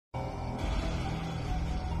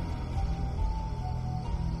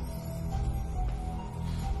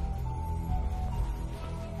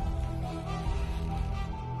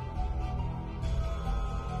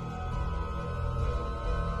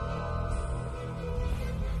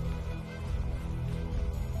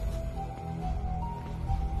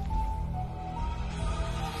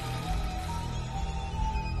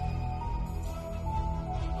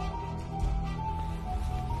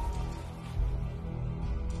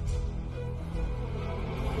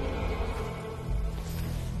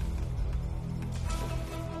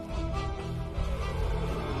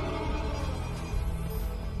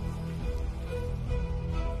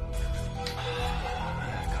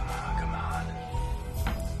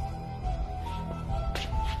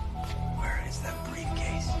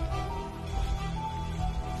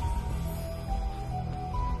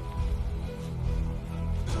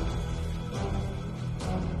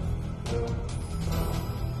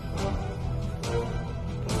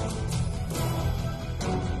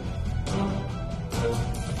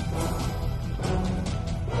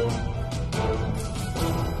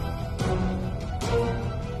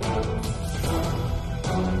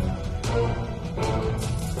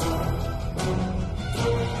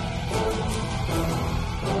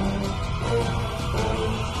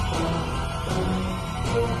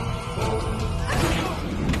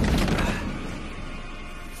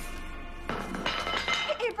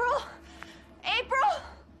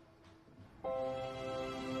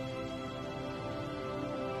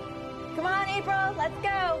let's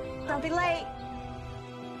go. Don't be late.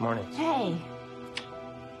 Morning. Hey.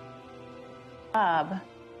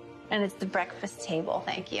 And it's the breakfast table,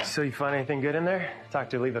 thank you. So you find anything good in there?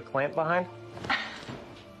 Doctor leave a clamp behind?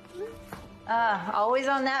 Always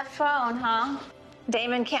on that phone, huh?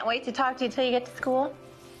 Damon can't wait to talk to you till you get to school.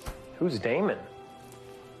 Who's Damon?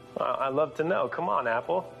 Well, I'd love to know. Come on,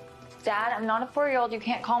 Apple. Dad, I'm not a 4-year-old. You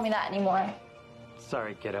can't call me that anymore.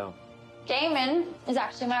 Sorry, kiddo. Damon is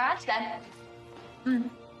actually my rat dad.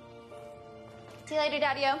 See you later,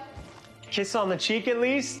 Daddy-o. Kiss on the cheek at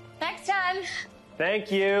least? Next time.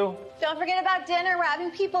 Thank you. Don't forget about dinner. We're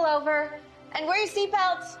having people over. And wear your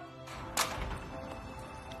seatbelts.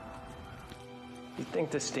 You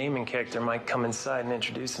think this Damon character might come inside and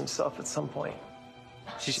introduce himself at some point?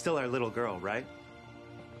 She's still our little girl, right?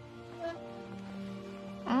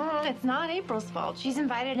 It's not April's fault. She's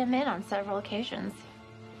invited him in on several occasions.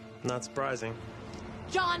 Not surprising.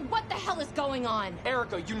 John, what the hell is going on?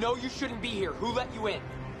 Erica, you know you shouldn't be here. Who let you in?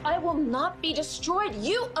 I will not be destroyed.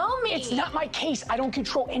 You owe me. It's not my case. I don't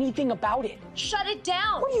control anything about it. Shut it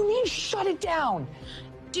down. What do you mean, shut it down?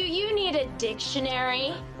 Do you need a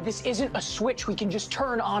dictionary? This isn't a switch we can just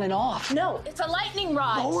turn on and off. No, it's a lightning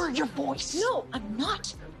rod. Lower your voice. No, I'm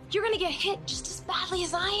not. You're gonna get hit just as badly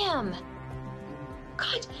as I am.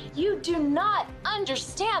 God, you do not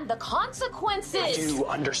understand the consequences. I do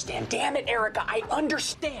understand. Damn it, Erica, I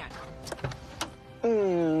understand.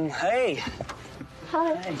 Hey.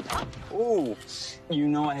 Hi. Hey. Ooh, you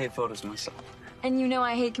know I hate photos myself. And you know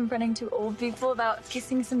I hate confronting two old people about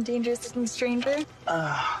kissing some dangerous-looking stranger.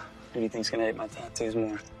 Who do you think's gonna hate my tattoos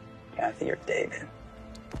more? Kathy or David?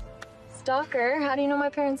 Stalker, how do you know my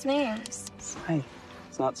parents' names? Hey,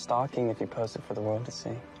 it's not stalking if you post it for the world to see.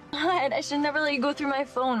 God, I should never let you go through my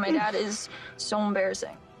phone. My dad is so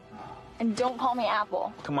embarrassing. And don't call me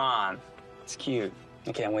Apple. Come on, it's cute.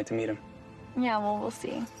 I can't wait to meet him. Yeah, well, we'll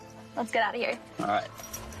see. Let's get out of here. All right.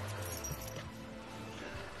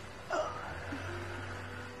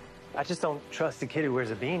 I just don't trust a kid who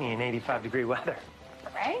wears a beanie in 85-degree weather.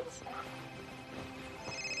 Right?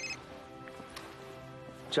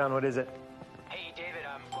 John, what is it? Hey, David,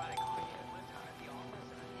 I'm glad I called you.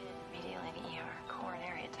 Medial ER,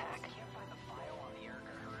 coronary attack.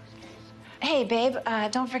 Hey, babe,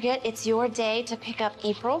 don't forget, it's your day to pick up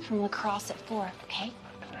April from lacrosse at 4, okay?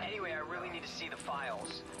 Anyway, I really need to see the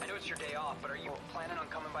files. I know it's your day off, but are you planning on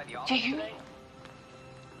coming by the office Do you hear me? today?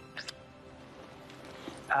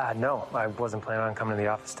 No, I wasn't planning on coming to the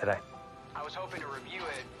office today. I was hoping to review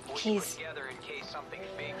it. We'll put He's- together in case something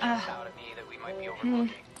big jumps out at me that we might be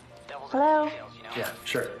overlooking. Devil's in Hello? the details, you know? Yeah,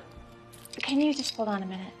 sure. Can you just hold on a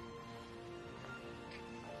minute?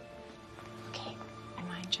 Okay,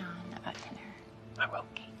 remind John about dinner. I will.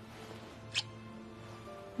 Okay.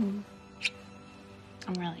 I'm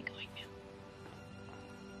really going now.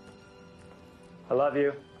 I love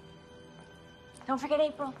you. Don't forget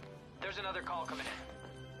April. There's another call coming in.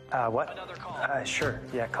 What? Another call. Sure.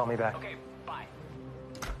 Yeah, call me back. Okay, bye.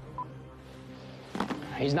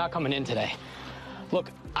 He's not coming in today.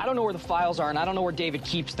 Look, I don't know where the files are, and I don't know where David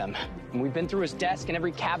keeps them. And we've been through his desk and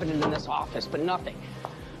every cabinet in this office, but nothing.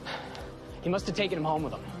 He must have taken him home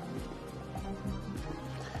with him.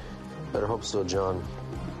 Better hope so, John.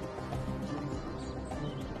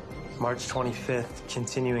 March 25th,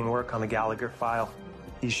 continuing work on the Gallagher file.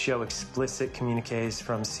 These show explicit communiques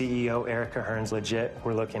from CEO Erica Hearns legit.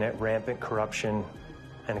 We're looking at rampant corruption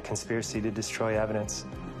and a conspiracy to destroy evidence.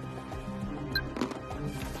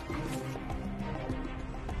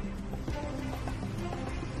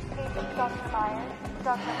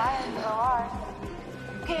 Dr. Myers, OR.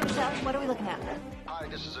 Okay, Michelle, what are we looking at? Hi,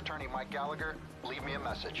 this is attorney Mike Gallagher. Leave me a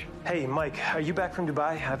message. Hey, Mike, are you back from Dubai?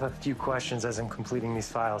 I have a few questions as I'm completing these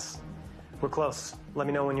files. We're close. Let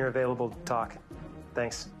me know when you're available to talk.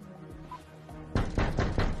 Thanks. Can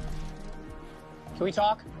we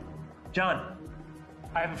talk? John,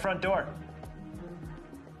 I have a front door.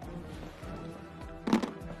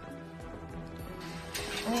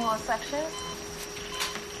 Any more sections?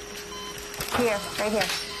 Here, right here.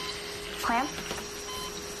 Clamp.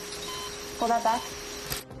 Pull that back.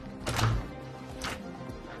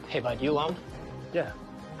 Hey, bud, you alone? Yeah.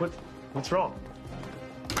 What's wrong?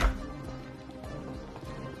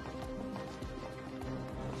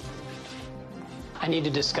 I need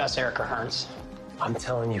to discuss Erica Hearns. I'm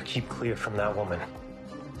telling you, keep clear from that woman.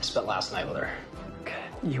 I spent last night with her.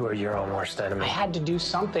 You are your own worst enemy. I had to do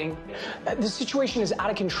something. The situation is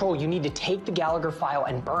out of control. You need to take the Gallagher file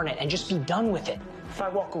and burn it and just be done with it. If I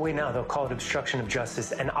walk away now, they'll call it obstruction of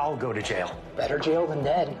justice and I'll go to jail. Better jail than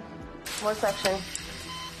dead. More section.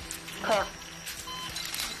 Clamp.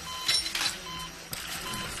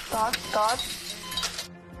 God.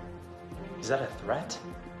 that a threat?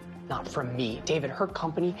 Not from me. David, her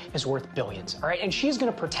company is worth billions, all right? And she's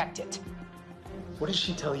gonna protect it. What did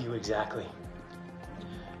she tell you exactly?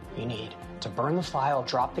 You need to burn the file,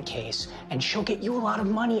 drop the case, and she'll get you a lot of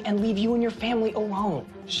money and leave you and your family alone.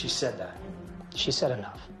 She said that. She said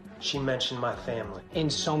enough. She mentioned my family. In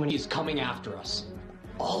so many, he's coming after us.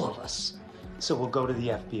 All of us. So we'll go to the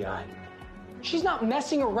FBI. She's not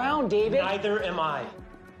messing around, David. Neither am I.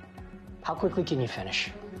 How quickly can you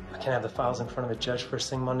finish? I can have the files in front of a judge first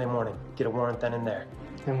thing Monday morning. Get a warrant then and there.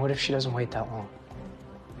 And what if she doesn't wait that long?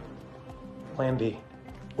 Plan B.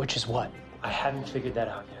 Which is what? I haven't figured that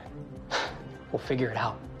out yet. We'll figure it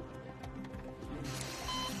out.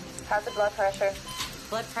 How's the blood pressure?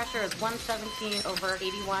 Blood pressure is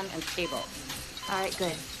 117/81 and stable. All right,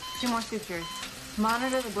 good. 2 more sutures.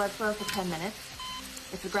 Monitor the blood flow for 10 minutes.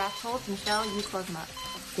 If the graft holds, Michelle, you close them up.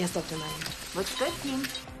 Yes, Dr. Meyer. Looks good, team.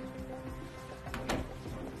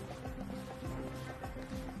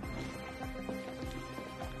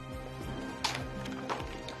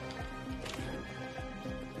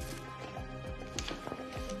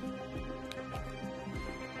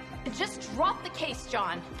 Just drop the case,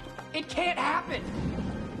 John. It can't happen.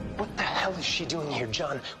 What the hell is she doing here,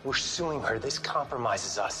 John? We're suing her. This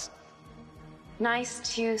compromises us. Nice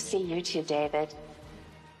to see you too, David.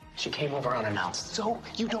 She came over unannounced. So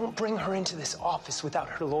you don't bring her into this office without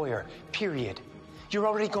her lawyer, period. You're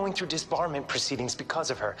already going through disbarment proceedings because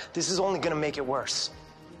of her. This is only going to make it worse.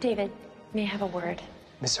 David, may I have a word?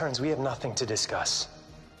 Miss Hearns, we have nothing to discuss.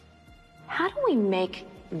 How do we make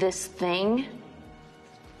this thing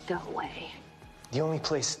go away? The only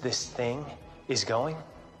place this thing is going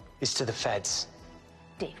is to the feds.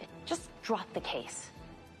 David, just drop the case.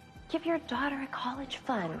 Give your daughter a college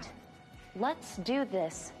fund. Let's do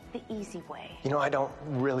this the easy way. You know, I don't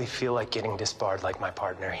really feel like getting disbarred like my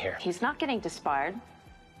partner here. He's not getting disbarred.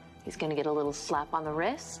 He's gonna get a little slap on the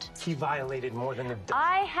wrist. He violated more than a...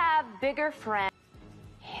 I have bigger friends.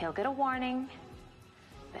 He'll get a warning,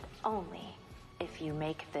 but only if you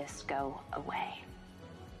make this go away.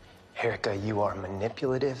 Erica, you are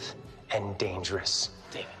manipulative and dangerous.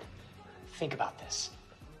 David, think about this.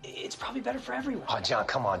 It's probably better for everyone. Oh, John,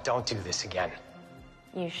 come on. Don't do this again.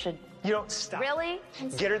 You should. You don't stop. Really?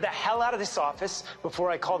 Get her the hell out of this office before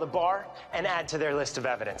I call the bar and add to their list of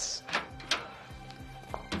evidence.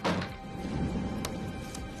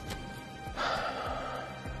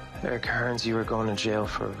 Eric Hearns, you were going to jail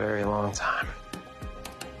for a very long time.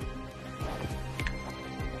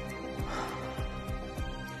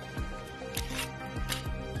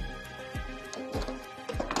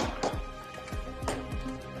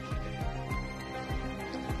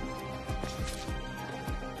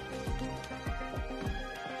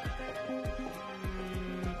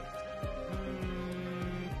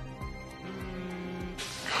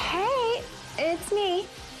 Hey, it's me.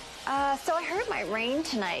 So I heard it might rain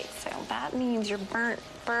tonight, so that means your burnt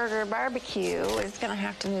burger barbecue is gonna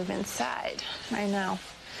have to move inside. I know.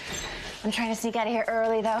 I'm trying to sneak out of here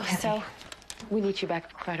early, though, so. We need you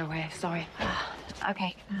back right away. Sorry.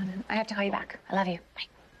 Okay, I have to call you back. I love you. Bye.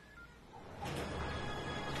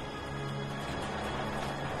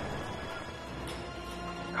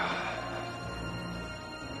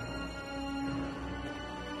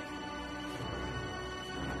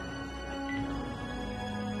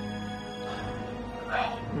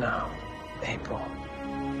 No, April.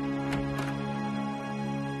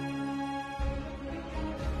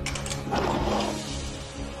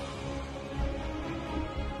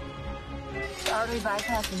 The artery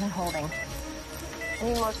bypass isn't holding.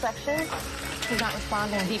 Any more sections? He's not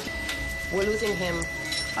responding. We're losing him.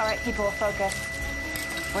 All right, people, focus.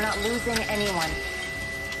 We're not losing anyone.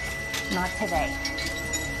 Not today.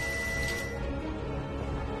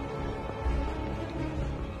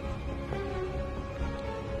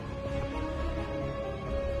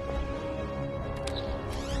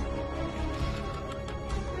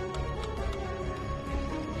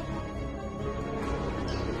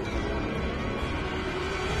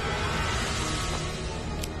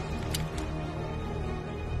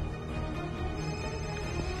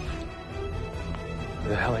 Who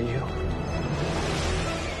the hell are you?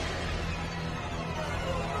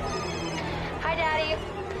 Hi, Daddy.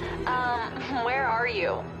 Where are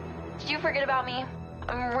you? Did you forget about me?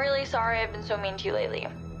 I'm really sorry I've been so mean to you lately.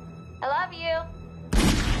 I love you.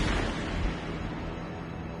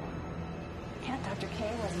 Yeah, Dr.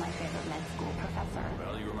 K was my favorite med school professor.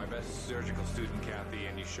 Well, you were my best surgical student, Kathy,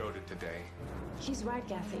 and you showed it today. She's right,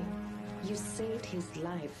 Kathy. You saved his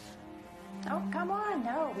life. Oh, come on.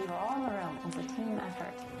 No, we were all in the room. It was a team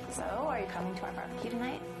effort. So, are you coming to our barbecue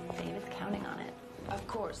tonight? David's counting on it. Of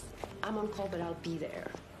course. I'm on call, but I'll be there.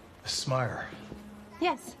 Mrs. Meyer.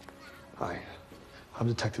 Yes. Hi. I'm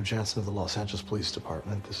Detective Jansen of the Los Angeles Police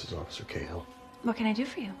Department. This is Officer Cahill. What can I do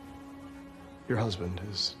for you? Your husband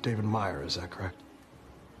is David Meyer, is that correct?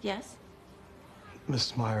 Yes.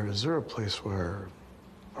 Mrs. Meyer, is there a place where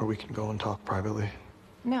we can go and talk privately?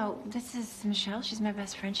 No, this is Michelle. She's my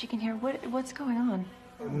best friend. She can hear. What's going on?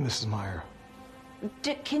 Mrs. Meyer.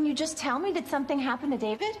 Can you just tell me, did something happen to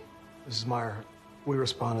David? Mrs. Meyer, we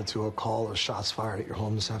responded to a call of shots fired at your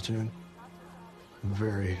home this afternoon. I'm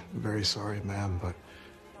very, very sorry, ma'am, but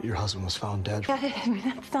your husband was found dead. I mean,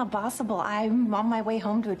 that's not possible. I'm on my way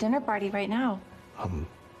home to a dinner party right now. I'm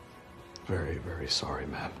very, very sorry,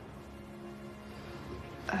 ma'am.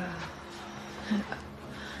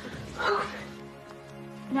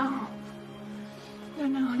 No.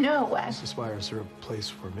 No. Mrs. Meyer, is there a place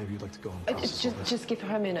where maybe you'd like to go and process all this? Just give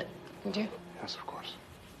her a minute, would you? Yes, of course.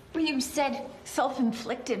 Well, you said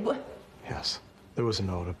self-inflicted. What? Yes. There was a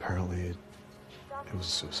note. Apparently, it was a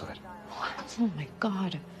suicide. Oh my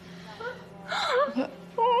God.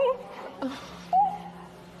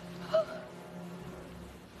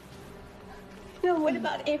 No, what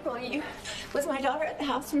about April? Was my daughter at the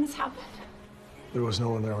house when this happened? There was no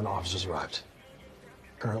one there when officers arrived.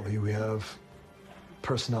 Currently, we have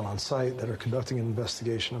personnel on site that are conducting an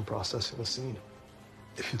investigation and processing the scene.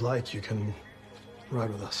 If you'd like, you can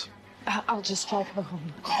ride with us. I'll just drive her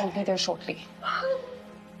home. I'll be there shortly.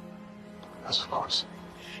 Yes, of course.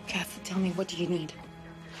 Kathy, tell me, what do you need?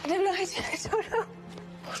 I don't know.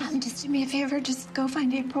 Just do me a favor. Just go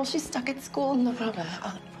find April. She's stuck at school. No problem.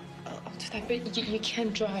 I'll do that, but you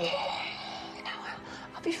can't drive. No,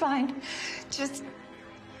 I'll be fine. Just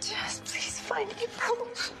please find April.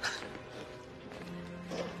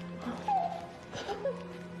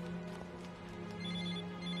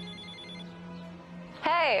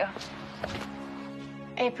 Hey.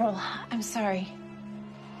 April, I'm sorry.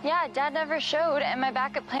 Yeah, Dad never showed, and my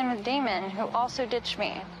backup plan with Damon, who also ditched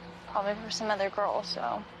me. Probably for some other girl,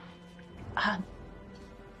 so.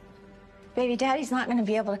 Baby Daddy's not going to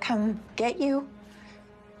be able to come get you.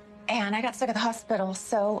 And I got stuck at the hospital,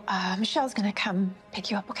 so Michelle's going to come pick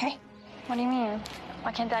you up, okay? What do you mean?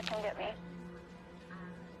 Why can't Dad come get me?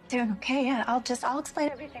 Doing okay, yeah. I'll explain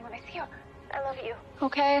everything when I see you. I love you.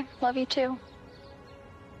 Okay, love you too.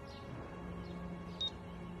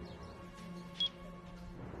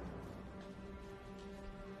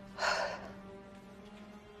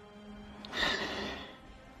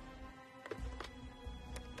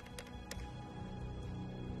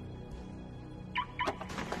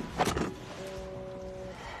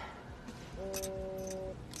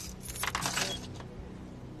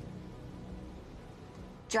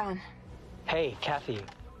 John. Hey, Kathy.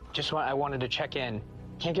 I wanted to check in.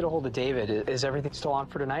 Can't get a hold of David. Is everything still on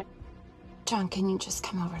for tonight? John, can you just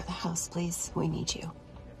come over to the house, please? We need you.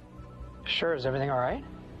 Sure. Is everything all right?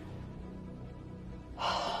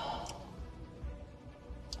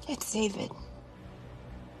 It's David.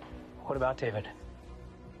 What about David?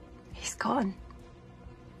 He's gone.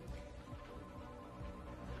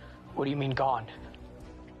 What do you mean gone?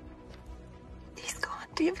 He's gone.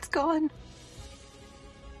 David's gone.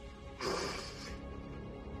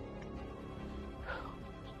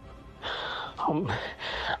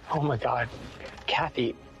 Oh my God.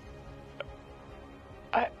 Kathy.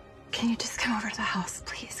 Can you just come over to the house,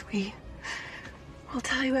 please? We'll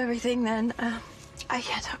tell you everything then. I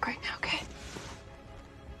can't talk right now, okay?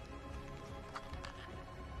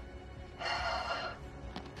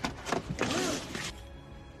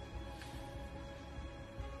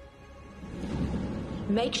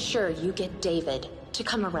 Make sure you get David to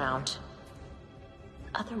come around.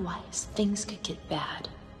 Otherwise, things could get bad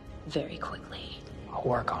very quickly. I'll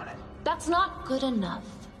work on it. That's not good enough.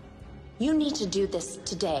 You need to do this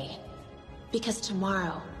today, because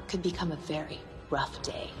tomorrow could become a very rough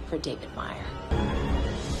day for David Meyer.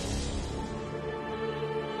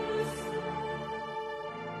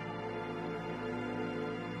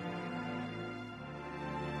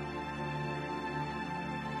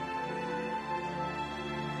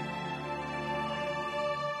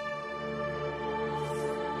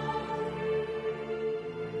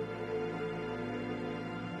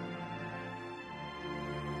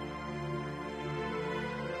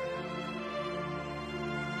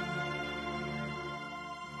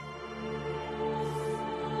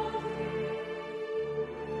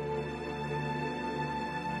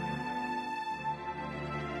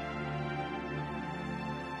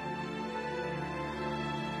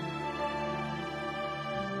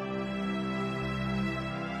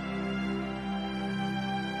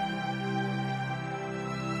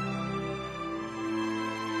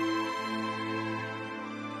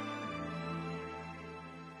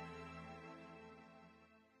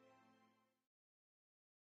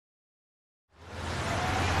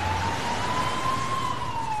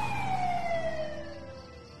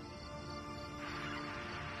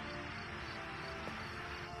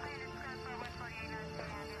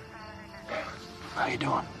 you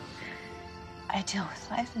doing? I deal with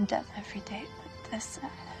life and death every day, but this, I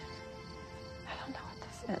don't know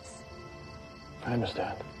what this is. I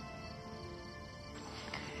understand.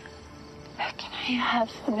 Can I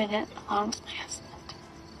have a minute alone with my husband?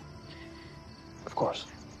 Of course.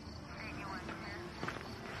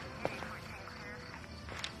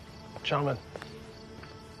 Gentlemen.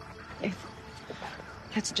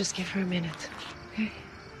 Let's just give her a minute, okay?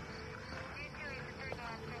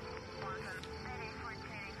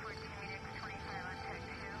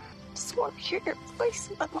 Just want to hear your voice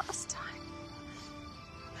one last time.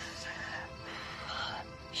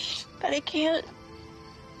 But I can't.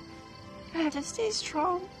 I have to stay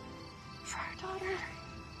strong for our daughter.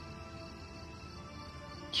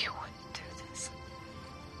 You wouldn't do this.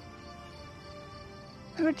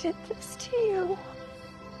 Who did this to you?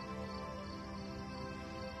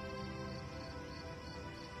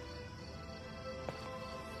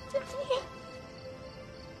 Tiffany.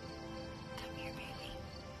 Come here, baby.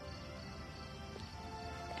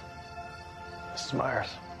 Mrs. Myers.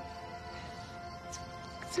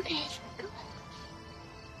 It's okay. Go.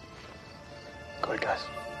 Go ahead, guys.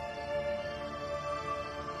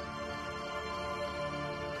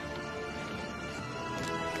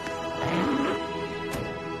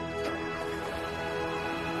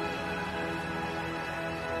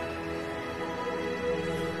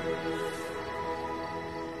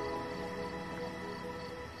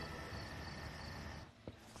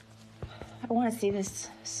 I want to see this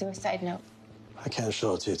suicide note. I can't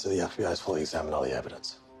show it to you till the FBI's fully examined all the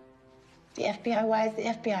evidence. The FBI? Why is the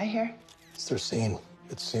FBI here? It's their scene.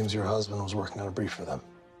 It seems your husband was working on a brief for them.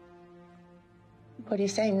 What are you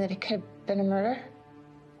saying, that it could have been a murder?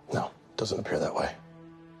 No, it doesn't appear that way.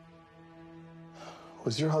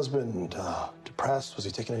 Was your husband depressed? Was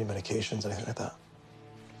he taking any medications, anything like that?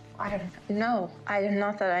 I don't know.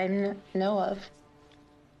 Not that I know of.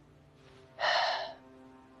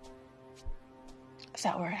 Is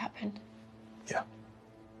that where it happened? Yeah.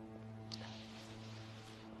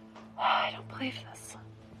 I don't believe this.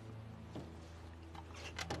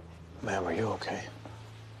 Ma'am, are you okay?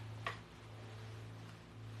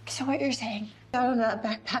 So what you're saying, got on that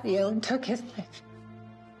back patio and took his life,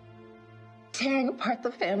 tearing apart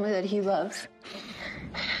the family that he loves.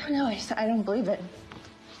 No, I don't believe it.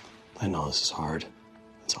 I know this is hard.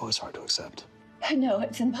 It's always hard to accept. I know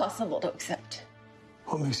it's impossible to accept.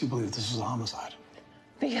 What makes you believe this was a homicide?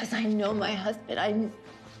 Because I know my husband.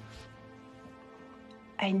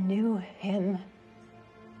 I knew him,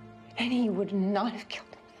 and he would not have killed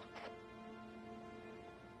himself.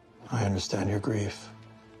 I understand your grief.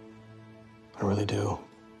 I really do.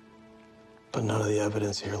 But none of the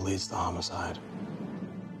evidence here leads to homicide.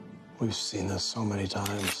 We've seen this so many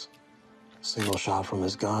times. Single shot from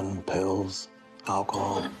his gun, pills,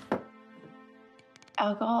 alcohol.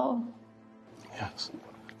 Alcohol? Yes.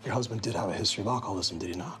 Your husband did have a history of alcoholism, did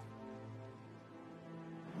he not?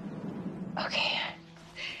 Okay.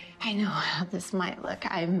 I know how this might look.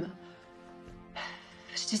 It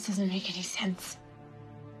just doesn't make any sense.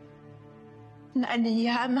 And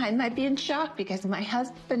yeah, I might be in shock because my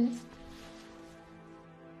husband...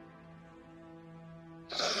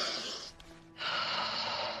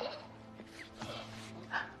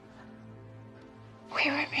 We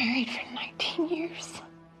were married for 19 years.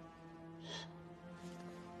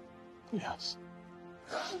 Yes.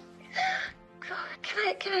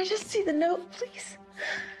 Can I just see the note, please?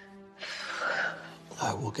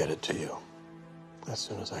 I will get it to you as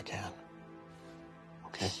soon as I can.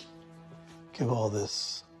 Okay? Give all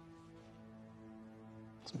this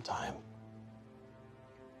some time.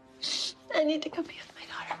 I need to go be with my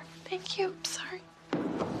daughter. Thank you. I'm sorry.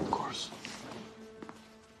 Of course.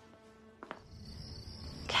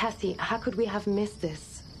 Kathy, how could we have missed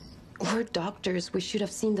this? We're doctors. We should have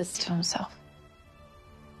seen this. To himself.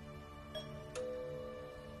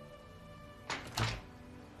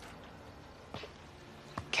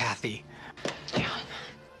 Kathy.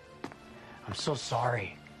 I'm so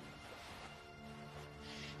sorry.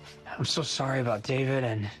 I'm so sorry about David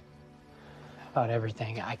and about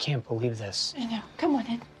everything. I can't believe this. I know. Come on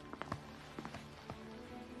in.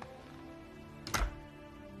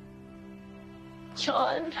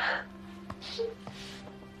 John.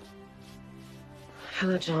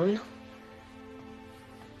 Hello, John.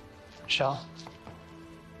 Michelle?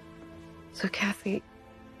 So, Kathy,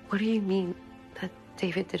 what do you mean that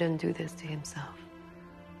David didn't do this to himself?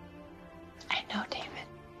 I know David.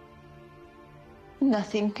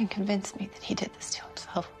 Nothing can convince me that he did this to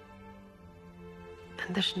himself.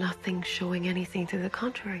 And there's nothing showing anything to the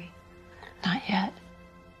contrary. Not yet.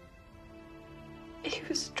 He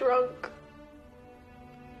was drunk.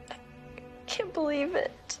 I can't can't believe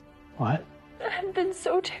it. What? I've been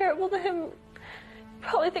so terrible to him. He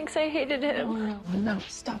probably thinks I hated him. No,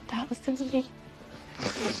 stop that. Listen to me.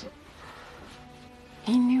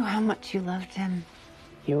 He knew how much you loved him.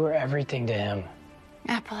 You were everything to him.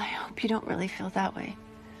 Apple, I hope you don't really feel that way.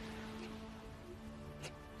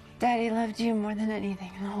 Daddy loved you more than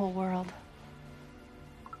anything in the whole world.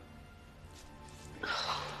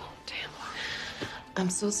 Oh, damn. I'm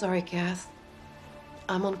so sorry, Kath.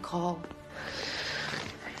 I'm on call.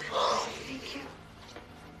 Thank you.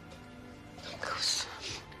 Goose.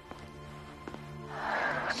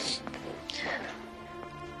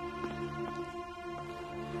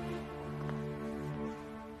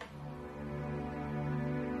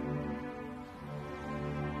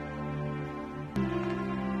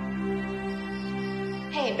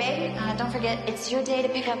 Hey, babe, don't forget, it's your day to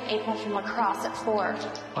pick up April from lacrosse at 4.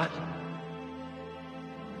 What?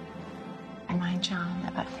 Remind John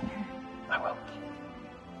about dinner. I will.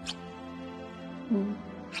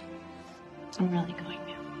 I'm really going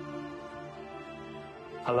now.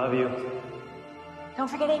 I love you. Don't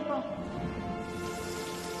forget April.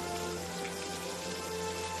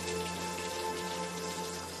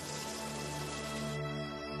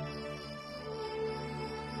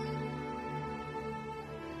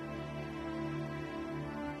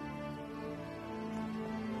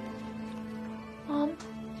 Mom?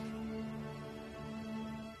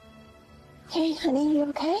 Hey, honey, you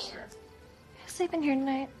okay? Sleeping here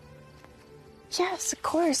tonight? Yes, of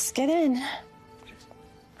course. Get in.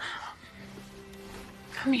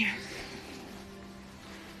 Come here.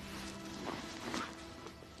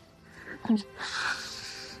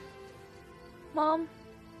 Mom?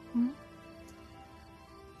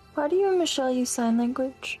 Why do you and Michelle use sign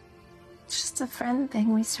language? It's just a friend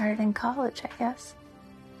thing we started in college, I guess.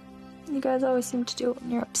 You guys always seem to do it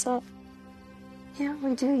when you're upset. Yeah,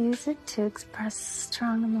 we do use it to express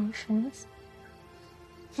strong emotions.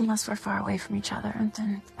 Unless we're far away from each other, and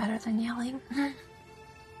then it's better than yelling.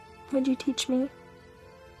 Would you teach me?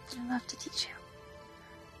 I'd love to teach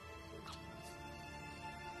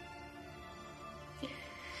you.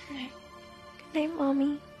 Good night. Good night,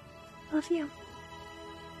 Mommy. Love you.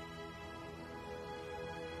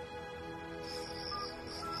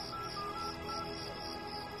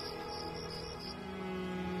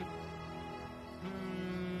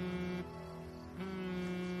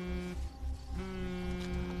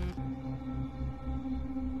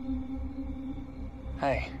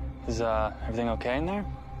 Hey, is everything okay in there?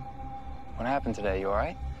 What happened today? You all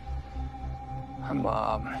right? I'm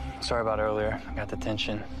sorry about earlier. I got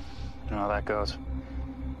detention. You know how that goes.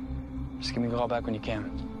 Just give me a call back when you can.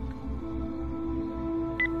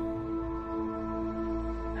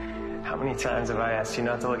 How many times have I asked you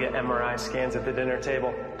not to look at MRI scans at the dinner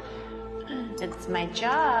table? It's my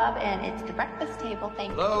job, and it's the breakfast table, thank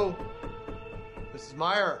you. Hello? Mrs.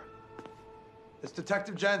 Meyer. It's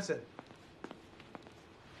Detective Jensen.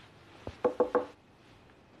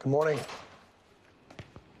 Good morning.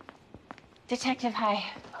 Detective, hi.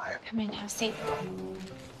 Hi. Come in, have a seat.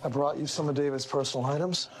 I brought you some of David's personal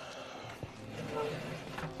items.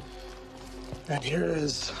 And here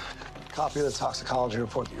is a copy of the toxicology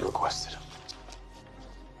report that you requested.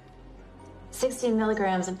 16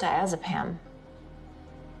 milligrams of diazepam.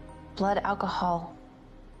 Blood alcohol,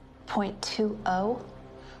 0.20.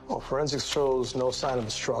 Well, forensics shows no sign of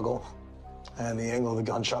a struggle, and the angle of the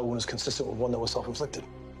gunshot wound is consistent with one that was self-inflicted.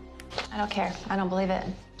 I don't care. I don't believe it.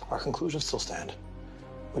 Our conclusions still stand.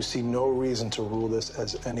 We see no reason to rule this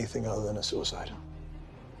as anything other than a suicide.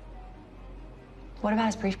 What about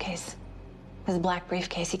his briefcase? His black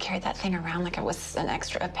briefcase. He carried that thing around like it was an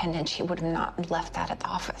extra appendage. He would have not left that at the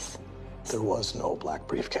office. There was no black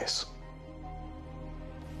briefcase.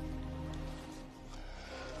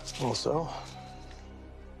 Also,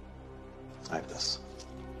 I have this.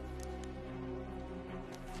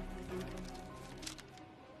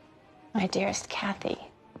 My dearest Kathy.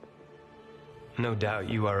 No doubt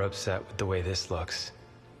you are upset with the way this looks.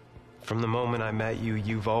 From the moment I met you,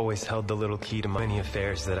 you've always held the little key to many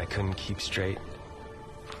affairs that I couldn't keep straight.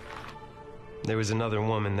 There was another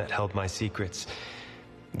woman that held my secrets.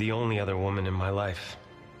 The only other woman in my life.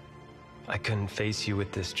 I couldn't face you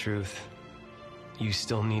with this truth. You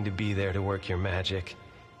still need to be there to work your magic.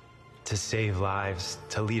 To save lives,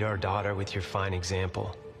 to lead our daughter with your fine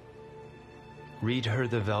example. Read her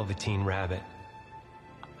The Velveteen Rabbit.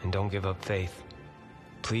 And don't give up faith.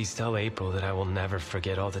 Please tell April that I will never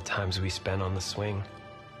forget all the times we spent on the swing.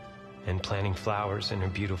 And planting flowers in her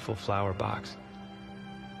beautiful flower box.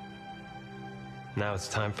 Now it's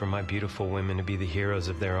time for my beautiful women to be the heroes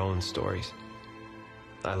of their own stories.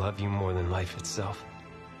 I love you more than life itself.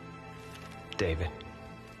 David?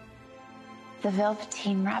 The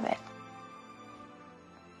Velveteen Rabbit.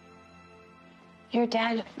 Your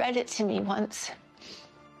dad read it to me once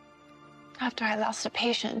after I lost a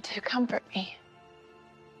patient to comfort me.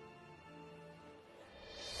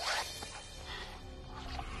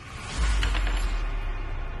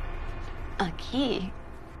 A key?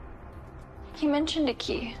 He mentioned a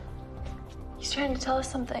key. He's trying to tell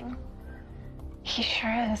us something. He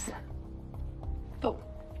sure is. But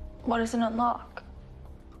what does it unlock?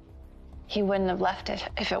 He wouldn't have left it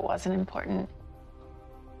if it wasn't important.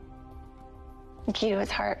 The key to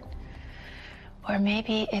his heart. Or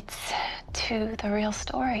maybe it's to the real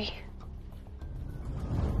story.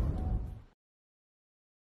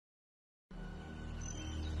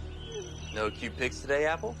 No cute pics today,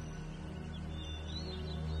 Apple?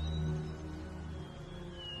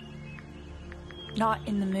 Not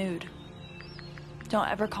in the mood. Don't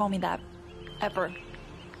ever call me that. Ever.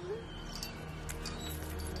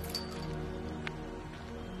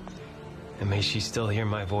 And may she still hear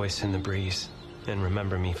my voice in the breeze and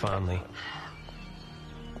remember me fondly.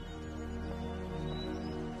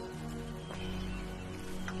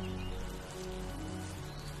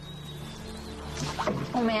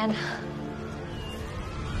 Oh, man.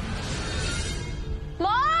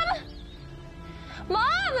 Mom!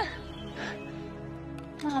 Mom!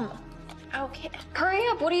 Mom. Okay. Hurry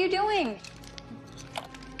up. What are you doing?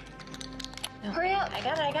 No. Hurry up. I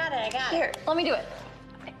got it. Here, let me do it.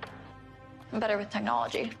 I'm better with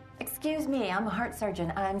technology. Excuse me, I'm a heart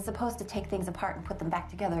surgeon. I'm supposed to take things apart and put them back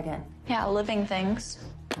together again. Yeah, living things.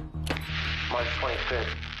 March 25th,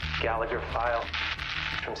 Gallagher file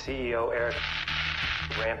from CEO Eric.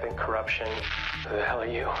 Rampant corruption. Who the hell are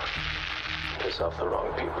you? Piss off the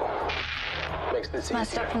wrong people. Makes this easier.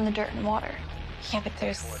 Messed up from the dirt and water. Yeah, but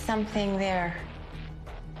there's something there.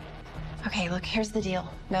 Okay, look, here's the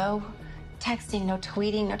deal. No texting, no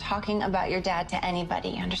tweeting, no talking about your dad to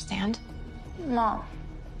anybody, understand? Mom,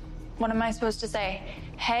 what am I supposed to say?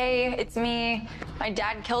 Hey, it's me. My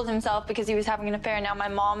dad killed himself because he was having an affair. Now my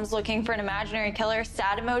mom's looking for an imaginary killer.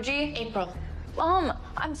 Sad emoji. April. Mom,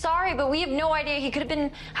 I'm sorry, but we have no idea. He could have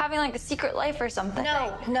been having like a secret life or something.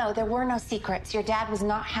 No, there were no secrets. Your dad was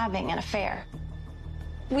not having an affair.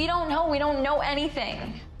 We don't know. We don't know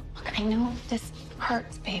anything. Look, I know this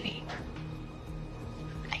hurts, baby.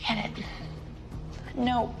 I get it.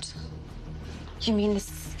 Note. You mean this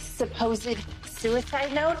supposed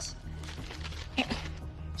suicide note?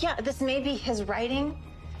 Yeah, this may be his writing,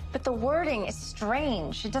 but the wording is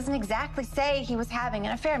strange. It doesn't exactly say he was having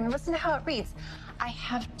an affair. I mean, listen to how it reads. I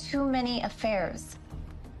have too many affairs.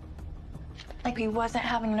 Like he wasn't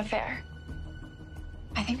having an affair.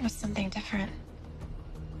 I think it was something different.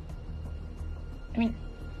 I mean,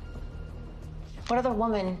 what other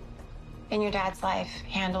woman in your dad's life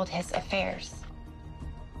handled his affairs?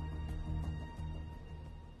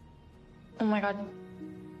 oh my God,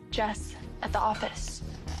 Jess at the office.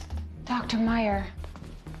 Dr. Meyer.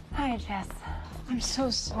 Hi, Jess. I'm so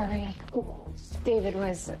sorry. David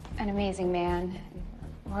was an amazing man.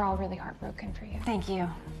 We're all really heartbroken for you. Thank you.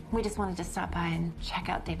 We just wanted to stop by and check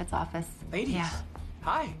out David's office. Ladies. Yeah.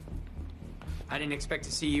 Hi. I didn't expect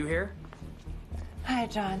to see you here. Hi,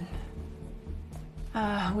 John.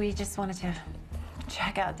 We just wanted to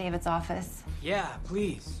check out David's office. Yeah,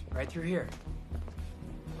 please. Right through here.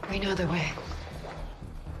 We know the way.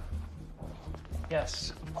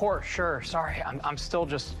 Yes, of course, sure. Sorry, I'm still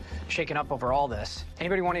just shaken up over all this.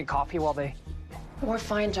 Anybody want any coffee while they... We're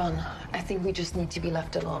fine, John. I think we just need to be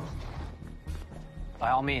left alone. By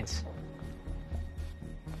all means.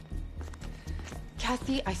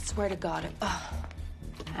 Kathy, I swear to God.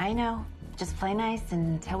 I know. Just play nice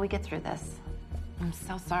until we get through this. I'm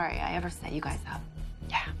so sorry I ever set you guys up.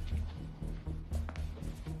 Yeah.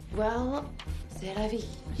 Well, c'est la vie.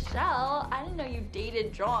 Michelle, I didn't know you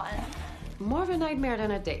dated John. More of a nightmare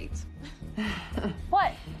than a date.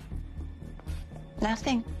 What?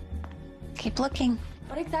 Nothing. Keep looking.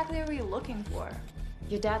 What exactly are we looking for?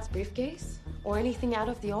 Your dad's briefcase? Or anything out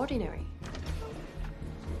of the ordinary?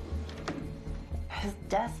 His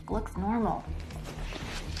desk looks normal.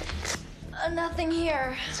 Nothing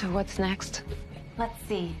here. So what's next? Let's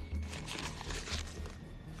see.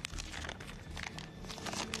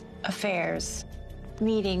 Affairs.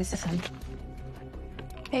 Meetings.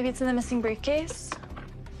 Maybe it's in the missing briefcase?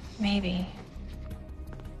 Maybe.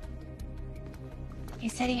 He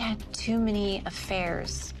said he had too many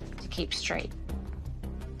affairs to keep straight.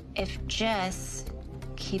 If Jess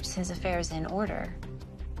keeps his affairs in order.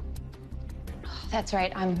 That's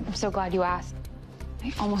right. I'm so glad you asked.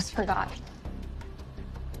 I almost forgot.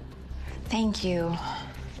 Thank you.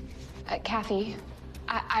 Kathy,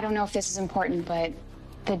 I don't know if this is important, but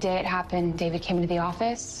the day it happened, David came into the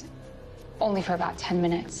office, only for about 10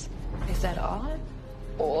 minutes. Is that odd?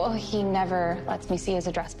 Well, he never lets me see his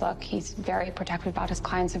address book. He's very protective about his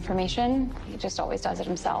clients' information. He just always does it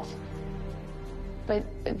himself. But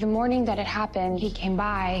the morning that it happened, he came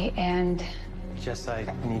by and... Jess, I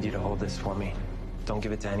need you to hold this for me. Don't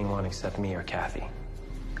give it to anyone except me or Kathy.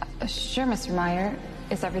 Sure, Mr. Meyer.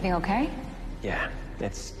 Is everything okay? Yeah,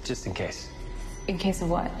 it's just in case. In case of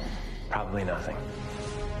what? Probably nothing.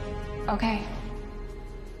 Okay.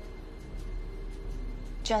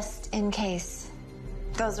 Just in case.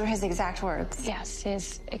 Those were his exact words. Yes,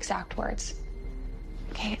 his exact words.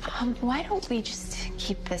 Okay, why don't we just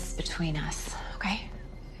keep this between us, okay?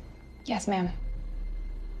 Yes, ma'am.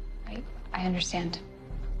 I understand.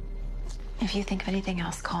 If you think of anything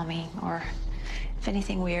else, call me, or if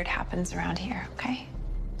anything weird happens around here, okay?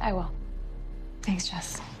 I will. Thanks,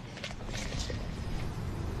 Jess.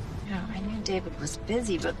 You know, I knew David was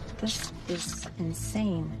busy, but this is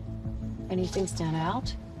insane. Anything stand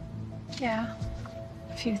out? Yeah,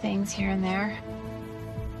 a few things here and there.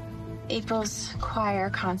 April's choir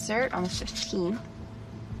concert on the 15th.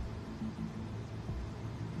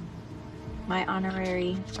 My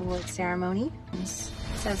honorary award ceremony. It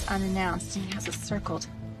says unannounced, and he has it circled.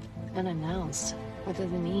 Unannounced? What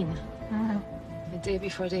does it mean? I don't know. The day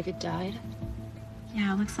before David died?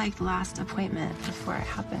 Yeah, it looks like the last appointment before it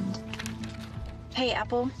happened. Hey,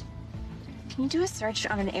 Apple. Can you do a search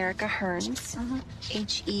on an Erica Hearns?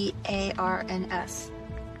 Hearns.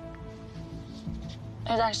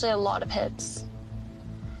 There's actually a lot of hits.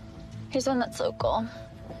 Here's one that's local.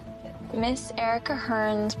 Miss Erica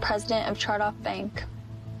Hearns, president of Chartoff Bank.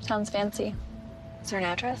 Sounds fancy. Is there an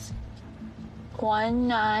address?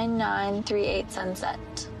 19938 Sunset.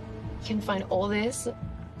 You can find all this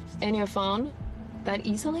in your phone that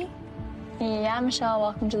easily? Yeah, Michelle,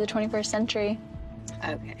 welcome to the 21st century.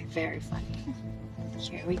 Okay, very funny.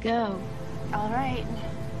 Here we go. All right.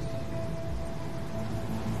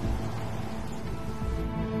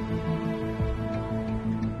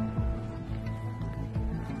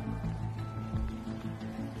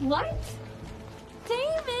 What?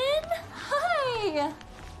 Damon! Hi!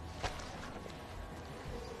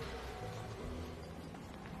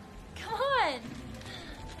 Come on!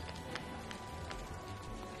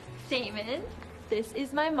 Damon, this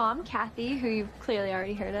is my mom, Kathy, who you've clearly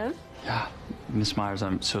already heard of. Yeah, Miss Myers,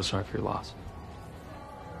 I'm so sorry for your loss.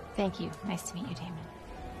 Thank you. Nice to meet you, Damon.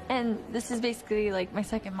 And this is basically like my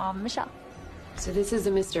second mom, Michelle. So this is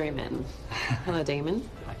a mystery man. Hello, Damon.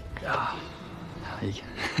 Hi.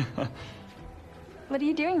 What are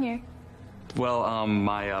you doing here? Well,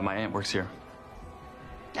 my aunt works here.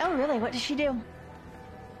 Oh, really? What does she do?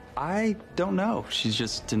 I don't know. She's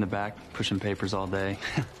just in the back pushing papers all day.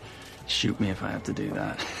 Shoot me if I have to do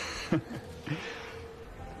that. I'm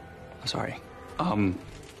sorry.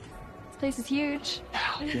 This place is huge.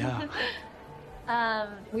 Yeah.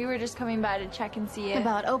 We were just coming by to check and see if...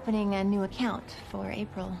 About opening a new account for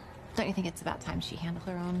April. Don't you think it's about time she handled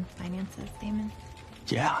her own finances, Damon?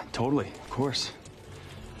 Yeah, totally. Of course.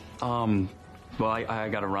 Well, I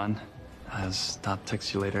gotta run. I'll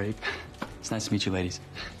text you later, Abe. It's nice to meet you, ladies.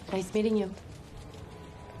 Nice meeting you.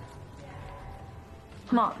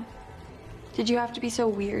 Mom, did you have to be so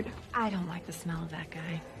weird? I don't like the smell of that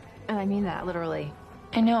guy. And I mean that literally.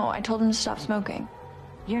 I know. I told him to stop smoking.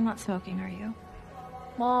 You're not smoking, are you?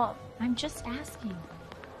 Mom, I'm just asking.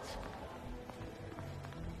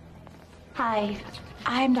 Hi,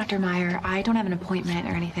 I'm Dr. Meyer. I don't have an appointment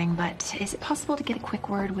or anything, but is it possible to get a quick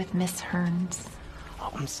word with Miss Hearns?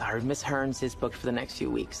 Oh, I'm sorry. Miss Hearns is booked for the next few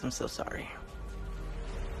weeks. I'm so sorry.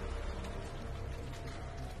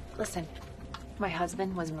 Listen, my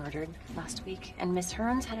husband was murdered last week, and Miss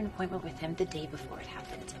Hearns had an appointment with him the day before it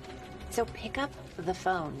happened. So pick up the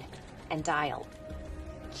phone and dial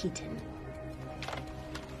Keaton.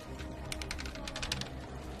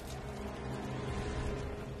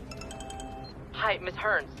 Hi, Miss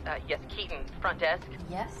Hearns. Yes, Keaton, front desk.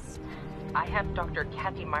 Yes? I have Dr.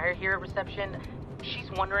 Kathy Meyer here at reception. She's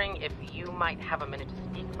wondering if you might have a minute to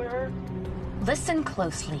speak with her. Listen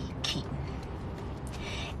closely, Keaton.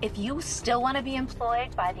 If you still want to be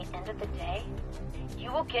employed by the end of the day,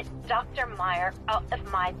 you will get Dr. Meyer out of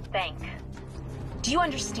my bank. Do you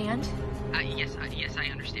understand? Yes, I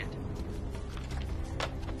understand.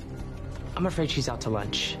 I'm afraid she's out to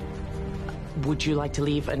lunch. Would you like to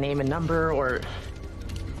leave a name and number, or...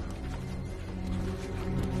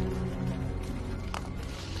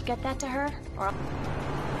 Get that to her, or...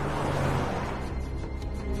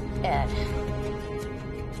 Ed.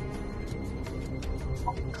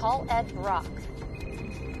 Call Ed Brock.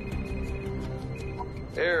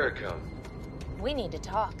 Erica. We need to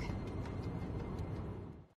talk.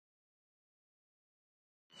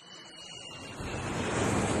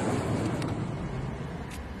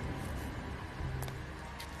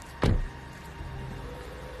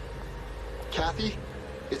 Kathy,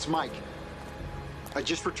 it's Mike. I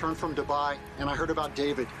just returned from Dubai, and I heard about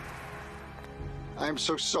David. I am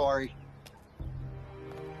so sorry.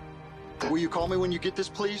 Will you call me when you get this,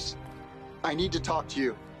 please? I need to talk to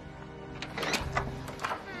you.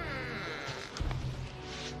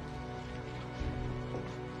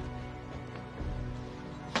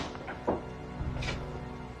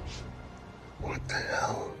 What the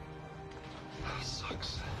hell?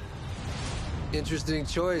 Sucks. Interesting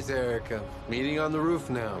choice, Erica. Meeting on the roof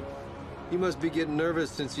now. You must be getting nervous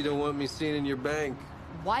since you don't want me seen in your bank.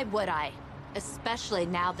 Why would I? Especially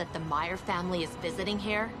now that the Meyer family is visiting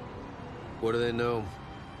here. What do they know?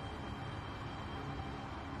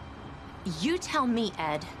 You tell me,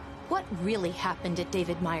 Ed. What really happened at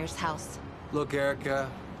David Meyer's house? Look, Erica,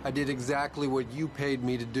 I did exactly what you paid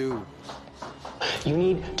me to do. You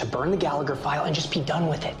need to burn the Gallagher file and just be done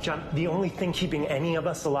with it. John, the only thing keeping any of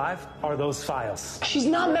us alive are those files. She's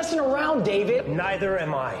not messing around, David. Neither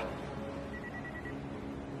am I.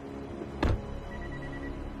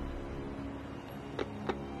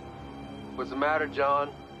 What's the matter, John?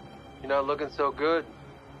 You're not looking so good.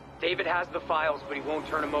 David has the files, but he won't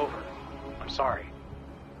turn them over. I'm sorry.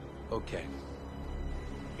 Okay.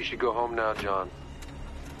 You should go home now, John.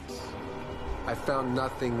 I found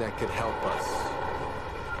nothing that could help us.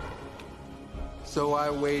 So I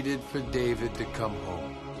waited for David to come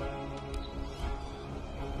home.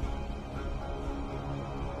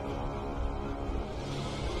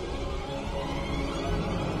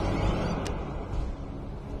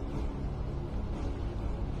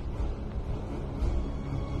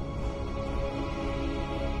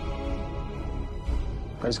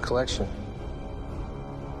 Nice collection.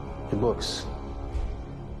 Your books.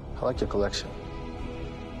 I like your collection.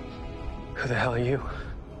 Who the hell are you?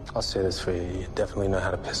 I'll say this for you. You definitely know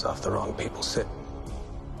how to piss off the wrong people. Sit.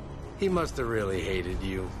 He must have really hated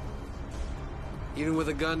you. Even with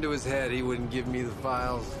a gun to his head, he wouldn't give me the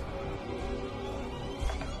files.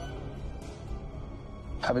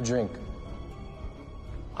 Have a drink.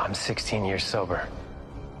 I'm 16 years sober.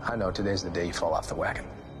 I know, today's the day you fall off the wagon.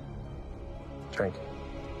 Drink.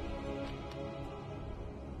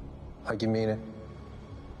 Like you mean it.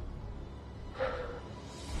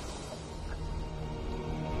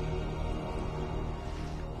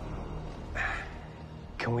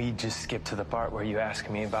 Can we just skip to the part where you ask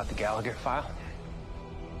me about the Gallagher file?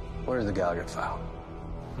 Where's the Gallagher file?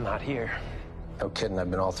 Not here. No kidding,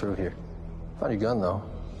 I've been all through here. Found your gun, though.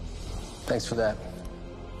 Thanks for that.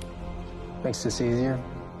 Makes this easier?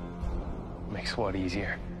 Makes what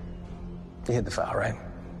easier? You hid the file, right?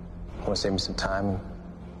 Want to save me some time and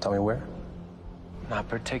tell me where? Not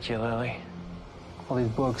particularly. All these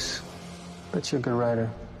books. Bet you're a good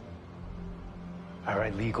writer. I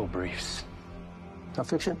write legal briefs. No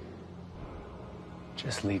fiction?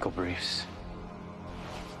 Just legal briefs.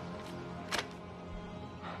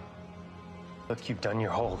 Look, you've done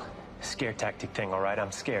your whole scare tactic thing, all right?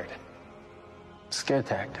 I'm scared. Scare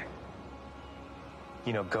tactic?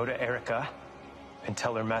 You know, go to Erica and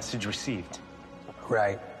tell her message received.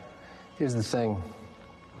 Right. Here's the thing.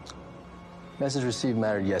 Message received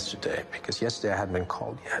mattered yesterday, because yesterday I hadn't been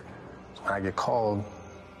called yet. When I get called,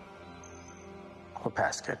 we're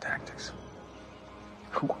past scare tactics.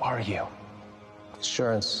 Who are you?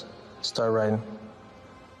 Insurance. Start writing.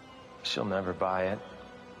 She'll never buy it.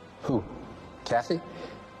 Who? Kathy?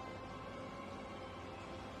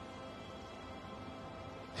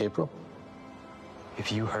 April?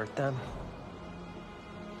 If you hurt them?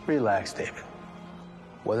 Relax, David.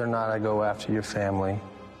 Whether or not I go after your family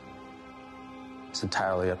is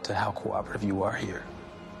entirely up to how cooperative you are here.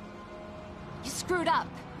 You screwed up.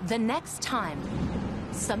 The next time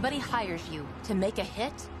somebody hires you to make a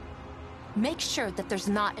hit, make sure that there's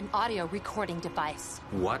not an audio recording device.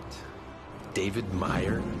 What? David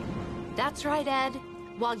Meyer? That's right, Ed.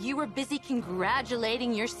 While you were busy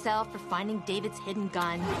congratulating yourself for finding David's hidden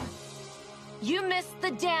gun, you missed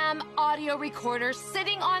the damn audio recorder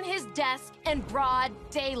sitting on his desk in broad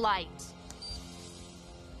daylight.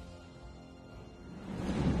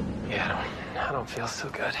 Yeah, I don't feel so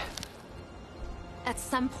good. At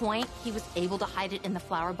some point, he was able to hide it in the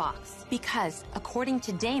flower box because, according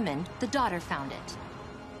to Damon, the daughter found it.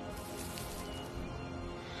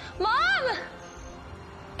 Mom!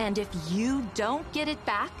 And if you don't get it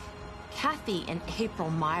back, Kathy and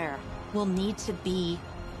April Meyer will need to be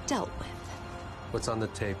dealt with. What's on the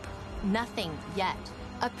tape? Nothing yet.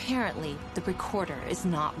 Apparently, the recorder is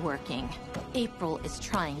not working. April is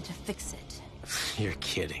trying to fix it. You're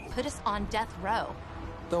kidding. Put us on death row.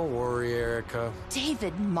 Don't worry, Erica.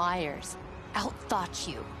 David Myers outthought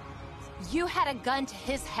you. You had a gun to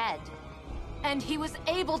his head, and he was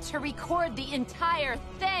able to record the entire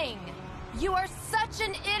thing. You are such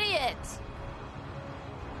an idiot!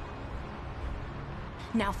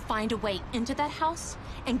 Now find a way into that house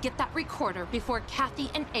and get that recorder before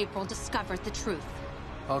Kathy and April discover the truth.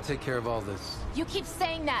 I'll take care of all this. You keep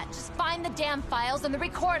saying that. Just find the damn files and the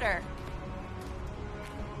recorder.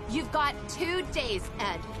 You've got 2 days,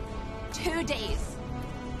 Ed. 2 days.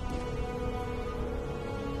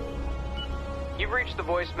 You've reached the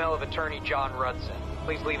voicemail of attorney John Rudson.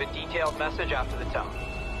 Please leave a detailed message after the tone.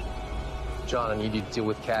 John, I need you to deal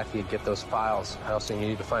with Kathy and get those files. I also need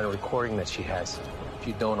you to find a recording that she has. If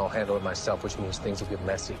you don't, I'll handle it myself, which means things will get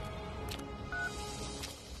messy.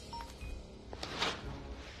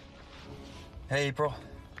 Hey, April.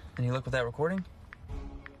 Any luck with that recording?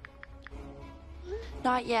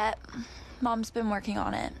 Not yet. Mom's been working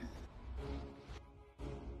on it.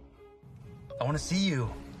 I want to see you.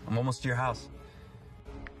 I'm almost to your house.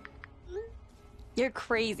 You're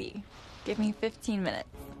crazy. Give me 15 minutes.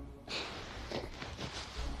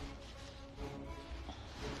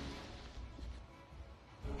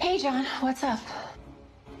 Hey, John, what's up?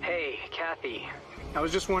 Hey, Kathy. I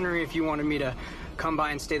was just wondering if you wanted me to come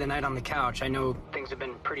by and stay the night on the couch. I know things have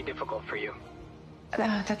been pretty difficult for you.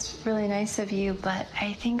 That's really nice of you, but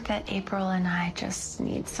I think that April and I just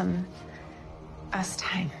need some us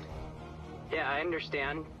time. Yeah, I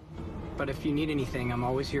understand. But if you need anything, I'm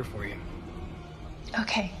always here for you.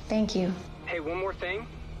 Okay, thank you. Hey, one more thing.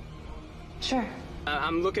 Sure.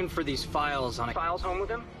 I'm looking for these files on files home with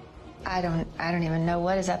him. I don't even know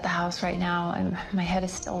what is at the house right now. My head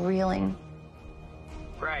is still reeling.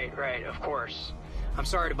 Right, of course. I'm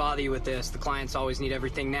sorry to bother you with this. The clients always need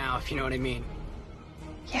everything now, if you know what I mean.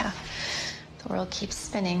 Yeah, the world keeps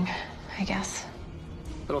spinning, I guess.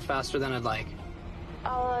 A little faster than I'd like.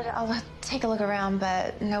 I'll take a look around,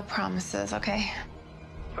 but no promises, okay?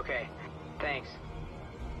 Okay, thanks.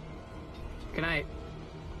 Good night.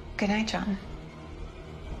 Good night, John.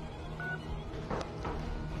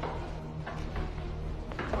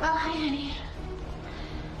 Oh, hi, honey.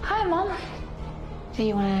 Hi, Mom. Do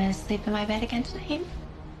you want to sleep in my bed again tonight?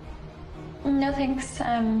 No, thanks.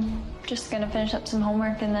 I'm just gonna finish up some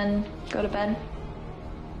homework and then go to bed.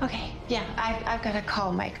 Okay, yeah, I've got to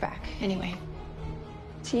call Mike back anyway.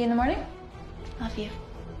 See you in the morning. Love you.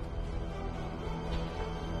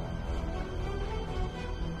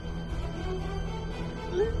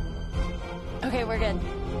 Okay, we're good.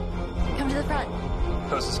 Come to the front.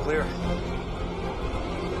 Coast is clear.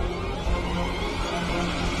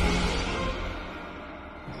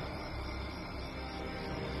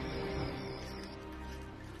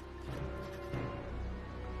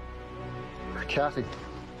 Kathy,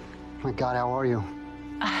 my God, how are you?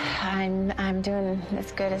 I'm doing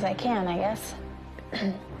as good as I can, I guess.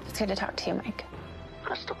 It's good to talk to you, Mike.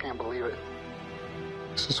 I still can't believe it.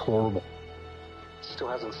 This is horrible. It still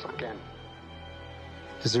hasn't sunk in.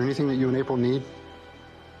 Is there anything that you and April need?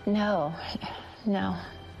 No.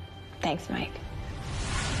 Thanks, Mike.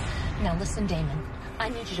 Now listen, Damon. I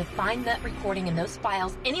need you to find that recording in those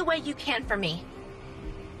files any way you can for me.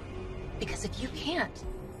 Because if you can't,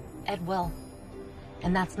 Ed will.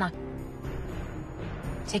 And that's not...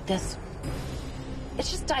 Take this. It's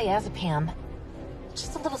just diazepam.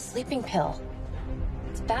 Just a little sleeping pill.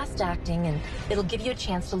 It's fast acting, and it'll give you a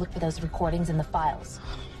chance to look for those recordings in the files.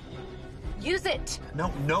 Use it!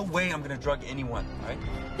 No way I'm gonna drug anyone, all right?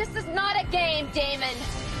 This is not a game, Damon!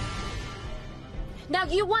 Now,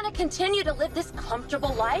 you want to continue to live this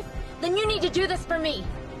comfortable life? Then you need to do this for me.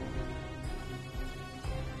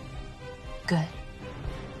 Good.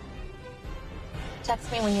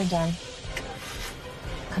 Text me when you're done.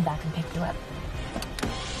 Come back and pick you up.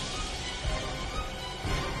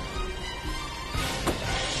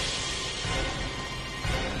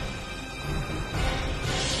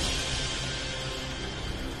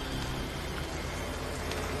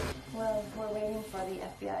 Well, we're waiting for the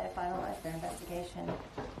FBI to finalize their investigation.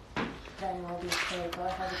 Then we'll be clear. Go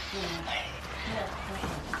ahead with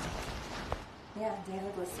Yeah,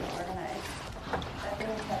 David was so organized. I've been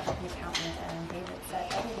in touch with the accountant, and David said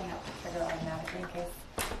everything has to trigger automatically in case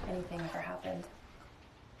anything ever happened.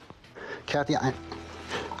 Kathy,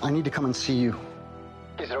 I need to come and see you.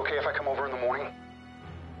 Is it okay if I come over in the morning?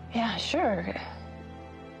 Yeah, sure.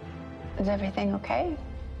 Is everything okay?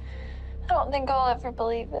 I don't think I'll ever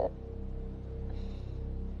believe it.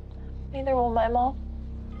 Neither will my mom.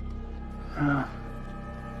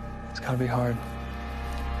 It's gotta be hard.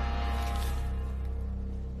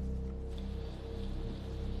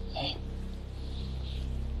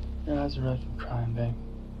 Your eyes are red from crying, babe.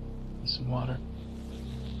 Need some water.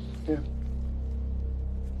 Here.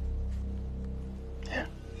 Here.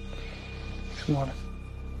 Some water.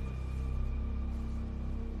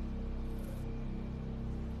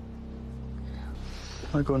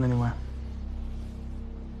 I'm not going anywhere.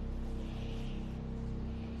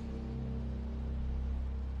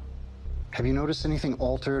 Have you noticed anything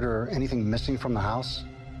altered or anything missing from the house?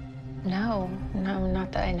 No,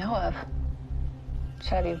 not that I know of.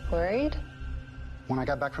 Should I be worried? When I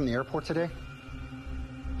got back from the airport today,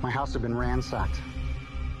 my house had been ransacked.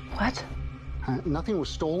 What? Nothing was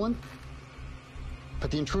stolen, but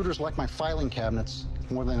the intruders liked my filing cabinets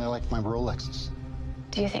more than they liked my Rolexes.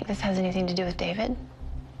 Do you think this has anything to do with David?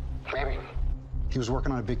 Maybe. He was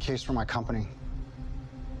working on a big case for my company.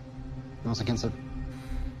 It was against a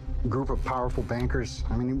group of powerful bankers.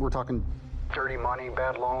 I mean, we're talking dirty money,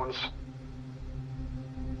 bad loans.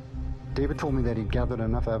 David told me that he'd gathered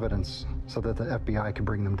enough evidence so that the FBI could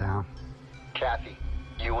bring them down. Kathy,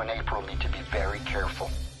 you and April need to be very careful.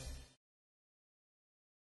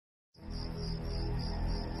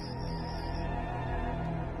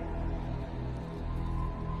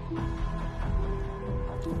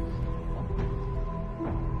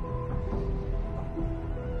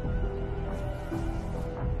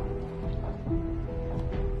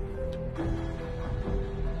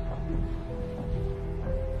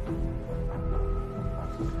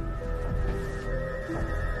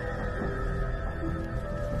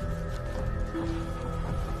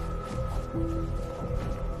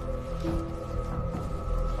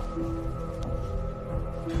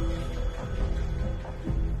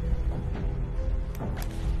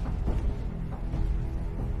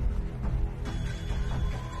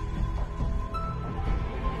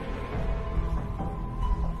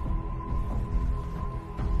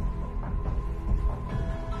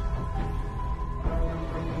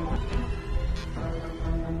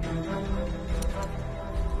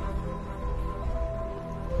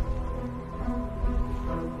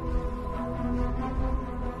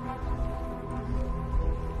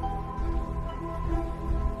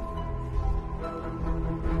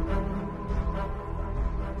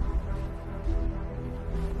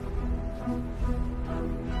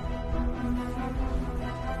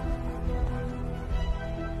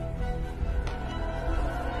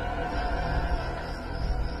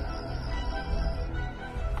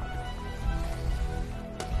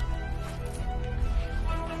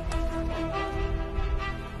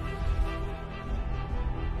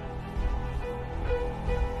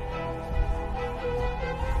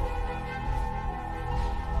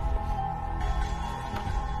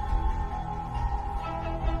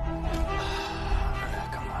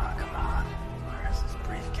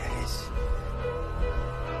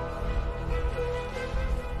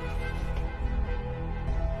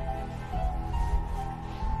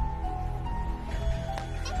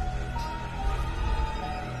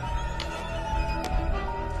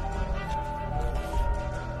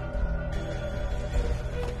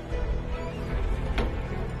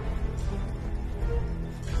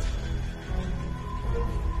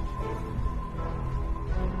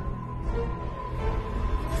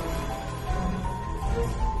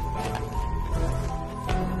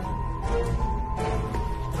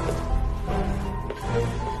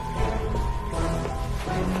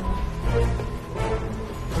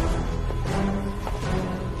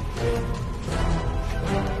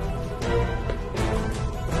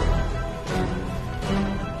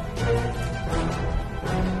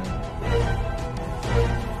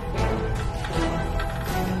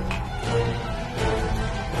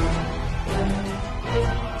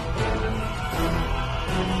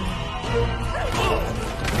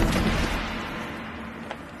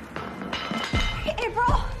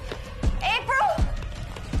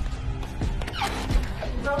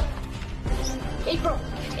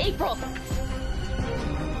 April!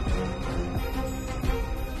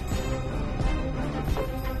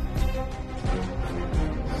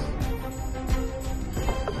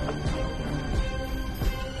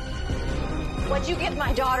 What'd you give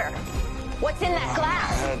my daughter? What's in that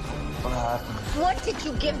glass? What happened? What did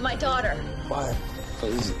you give my daughter? Why?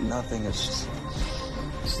 Please, nothing. It's just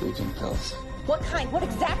sleeping pills. What kind? What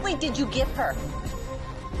exactly did you give her?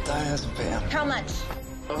 Diazepam. How much?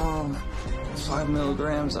 5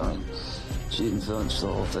 milligrams. I mean, she didn't finish the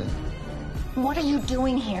whole thing. What are you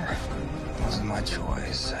doing here? It wasn't my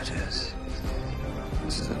choice. I just...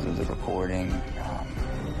 This is the recording.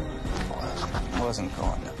 I wasn't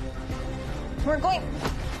going to... We're going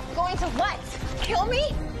to what? Kill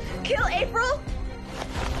me? Kill April?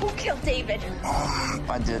 Who killed David?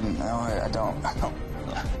 I didn't. No, I don't.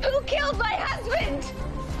 Who killed my husband?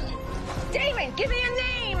 Damon, give me a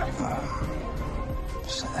name!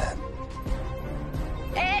 Just Ed.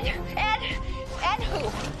 Ed who?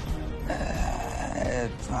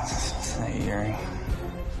 Ed, the earring.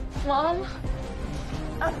 Mom?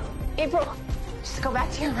 April, just go back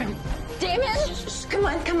to your room. Damon! Come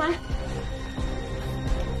on, come on.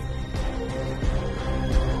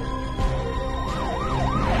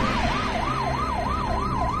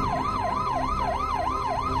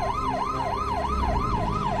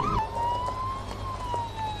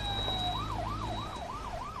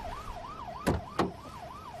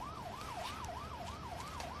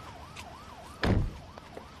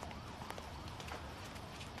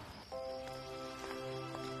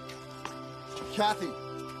 Kathy.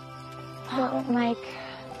 Oh, Mike.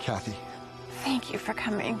 Kathy. Thank you for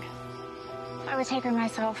coming. I would take her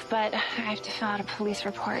myself, but I have to fill out a police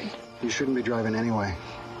report. You shouldn't be driving anyway.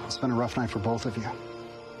 It's been a rough night for both of you.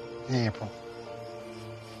 Hey, April.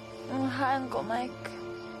 Oh, hi, Uncle Mike.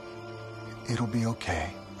 It'll be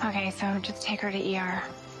okay. Okay, so just take her to ER.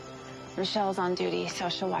 Rochelle's on duty, so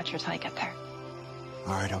she'll watch her till I get there.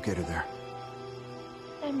 All right, I'll get her there.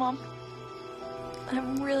 Hey, Mom.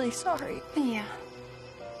 I'm really sorry. Yeah.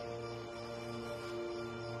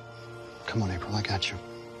 Come on, April, I got you.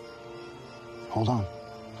 Hold on.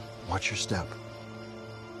 Watch your step.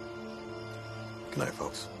 Good night,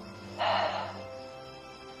 folks.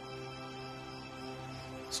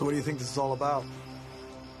 So what do you think this is all about?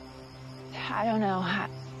 I don't know.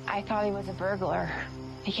 I thought he was a burglar.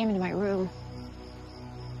 He came into my room.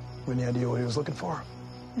 Any idea what he was looking for?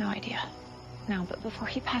 No idea. No, but before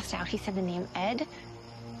he passed out, he said the name Ed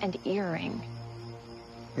and earring.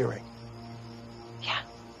 Earring? Yeah.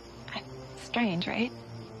 Strange, right?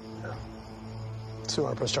 Yeah. So you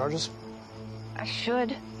want to press charges? I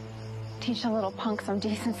should. Teach a little punk some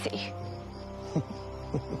decency.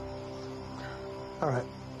 All right.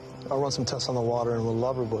 I'll run some tests on the water and we'll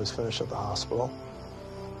Lover Boys finish at the hospital.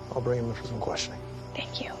 I'll bring him in for some questioning.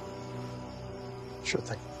 Thank you. Sure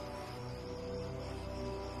thing.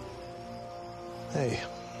 Hey.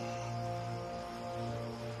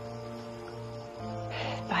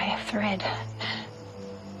 By a thread.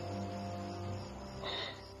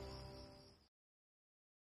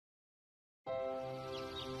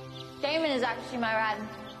 Damon is actually my ride.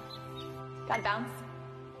 Gotta bounce.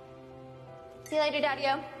 See you later,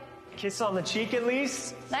 Daddy-O. Kiss on the cheek at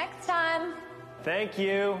least? Next time. Thank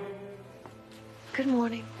you. Good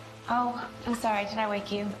morning. Oh, I'm sorry. Did I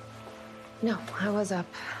wake you? No, I was up.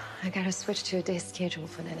 I gotta switch to a day schedule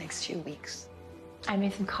for the next few weeks. I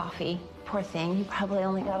made some coffee. Poor thing. You probably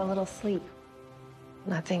only got a little sleep.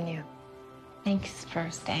 Nothing new. Thanks for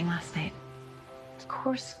staying last night. Of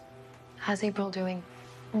course. How's April doing?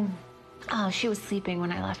 Oh, she was sleeping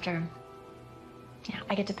when I left her. Yeah,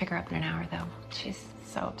 I get to pick her up in an hour, though. She's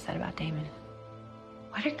so upset about Damon.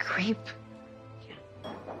 What a creep.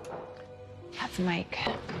 That's Mike.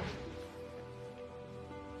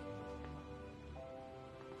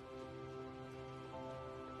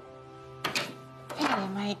 Hey,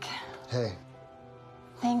 Mike. Hey.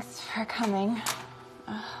 Thanks for coming.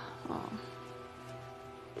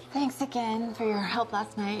 Thanks again for your help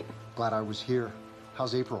last night. Glad I was here.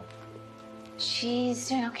 How's April? She's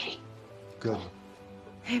doing okay. Good.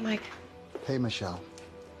 Hey, Mike. Hey, Michelle.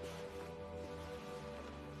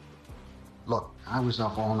 Look, I was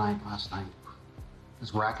up all night last night.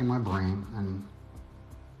 Just racking my brain, and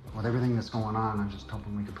with everything that's going on, I'm just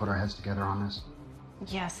hoping we could put our heads together on this.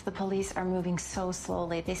 Yes, the police are moving so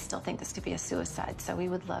slowly. They still think this could be a suicide, so we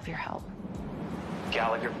would love your help.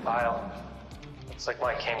 Gallagher file. Looks like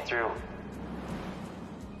mine came through.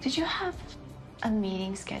 Did you have a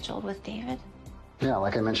meeting scheduled with David? Yeah,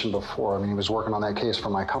 like I mentioned before, I mean, he was working on that case for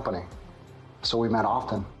my company. So we met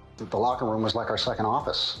often. The locker room was like our second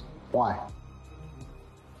office. Why?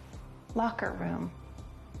 Locker room.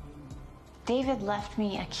 David left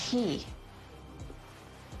me a key.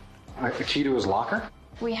 A key to his locker?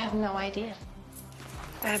 We have no idea.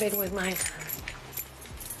 I have it with mine.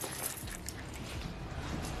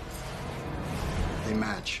 They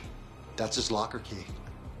match. That's his locker key.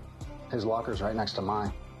 His locker's right next to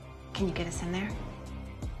mine. Can you get us in there?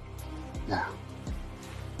 Yeah.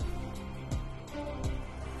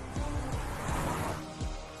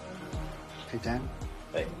 Hey, Dan.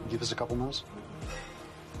 Hey. Give us a couple minutes.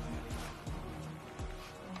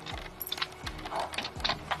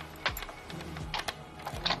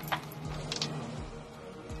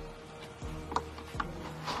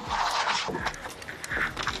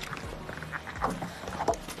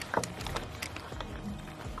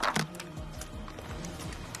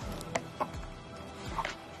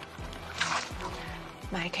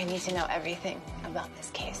 Mike, I need to know everything about this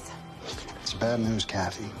case. bad news,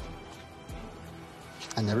 Kathy.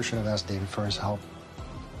 I never should have asked David for his help.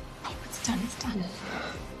 What's done is done.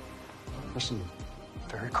 There's some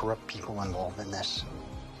very corrupt people involved in this.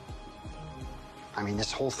 I mean,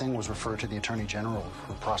 this whole thing was referred to the Attorney General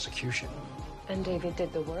for prosecution. And David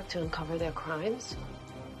did the work to uncover their crimes?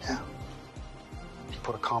 Yeah. He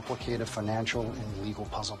put a complicated financial and legal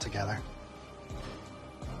puzzle together.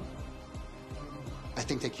 I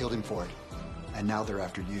think they killed him for it. And now they're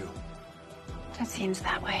after you. It seems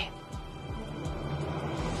that way.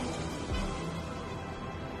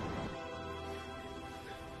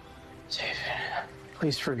 David,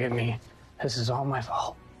 please forgive me. This is all my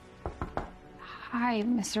fault. Hi,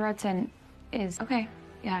 Mr. Hudson. Okay.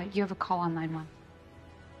 Yeah, you have a call on line 1.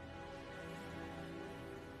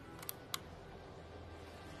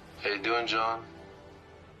 How you doing, John?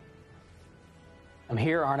 I'm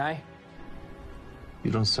here, aren't I? You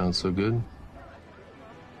don't sound so good.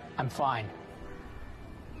 I'm fine.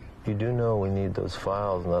 You do know we need those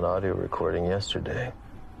files and that audio recording yesterday,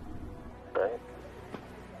 right?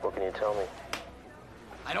 What can you tell me?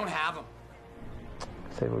 I don't have them.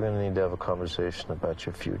 I think we're gonna need to have a conversation about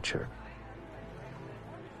your future.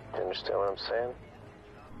 You understand what I'm saying?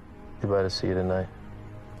 You about to see you tonight?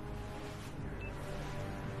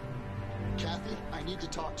 Kathy, I need to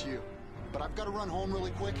talk to you. But I've got to run home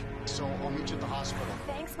really quick, so I'll meet you at the hospital.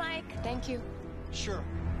 Thanks, Mike. Thank you. Sure.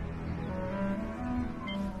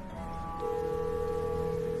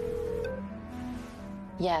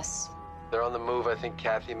 Yes. They're on the move. I think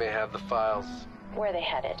Kathy may have the files. Where are they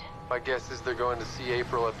headed? My guess is they're going to see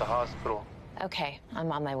April at the hospital. Okay,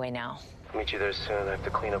 I'm on my way now. I'll meet you there soon. I have to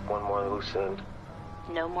clean up one more loose end.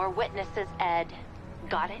 No more witnesses, Ed.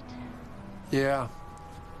 Got it? Yeah,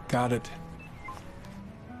 got it.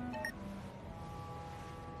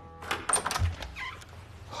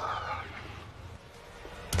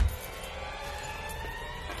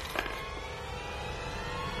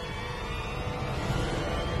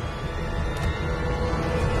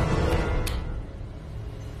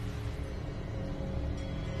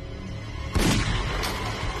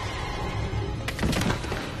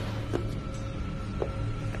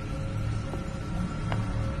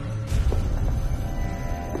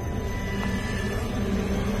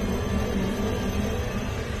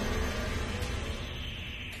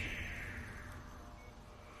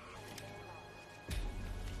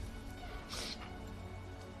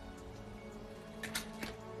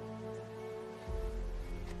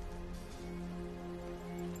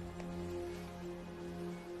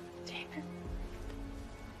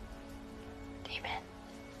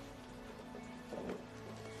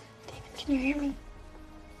 Can you hear me?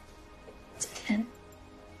 It's 10.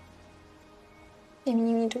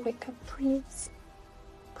 Amy, you need to wake up, please.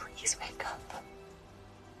 Please wake up.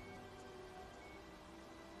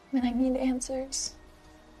 I need answers.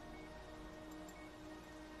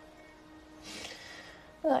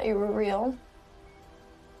 I thought you were real.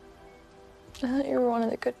 I thought you were one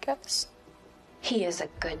of the good guys. He is a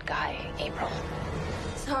good guy, April.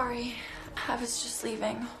 Sorry, I was just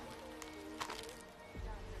leaving.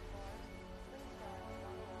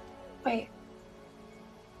 Wait.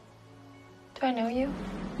 Do I know you?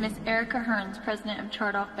 Miss Erica Hearns, president of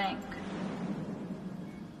Chardoff Bank.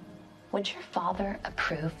 Would your father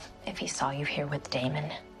approve if he saw you here with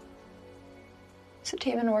Damon? So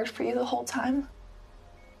Damon worked for you the whole time?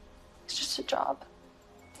 It's just a job.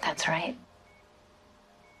 That's right.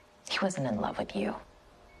 He wasn't in love with you.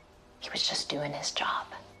 He was just doing his job.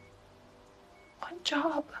 What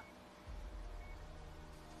job?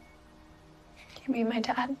 You mean my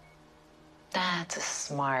dad? That's a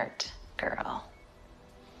smart girl.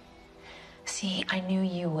 See, I knew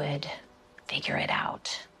you would figure it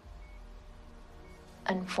out.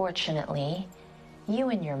 Unfortunately, you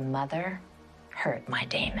and your mother hurt my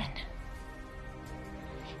Damon.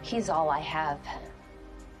 He's all I have.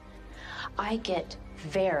 I get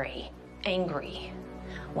very angry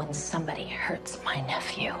when somebody hurts my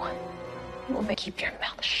nephew. Well, but keep your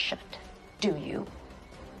mouth shut, do you?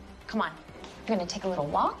 Come on, you're gonna take a little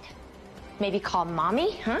walk? Maybe call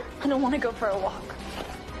Mommy, huh? I don't want to go for a walk.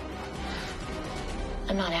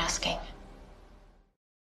 I'm not asking.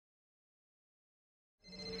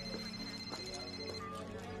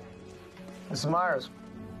 Mrs. Myers.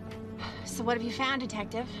 So what have you found,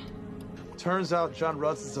 Detective? Turns out John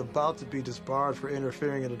Rutz is about to be disbarred for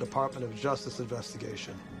interfering in a Department of Justice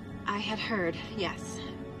investigation. I had heard, yes.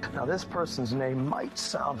 Now, this person's name might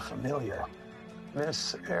sound familiar.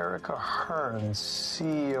 Miss Erica Hearns,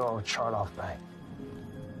 CEO of Chardoff Bank.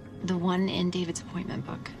 The one in David's appointment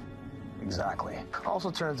book. Exactly.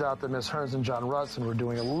 Also turns out that Miss Hearns and John Rudson were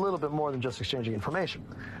doing a little bit more than just exchanging information.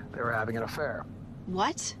 They were having an affair.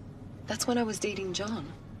 What? That's when I was dating John.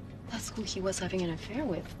 That's who he was having an affair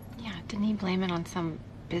with. Yeah, didn't he blame it on some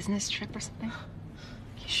business trip or something?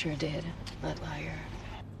 He sure did, that liar.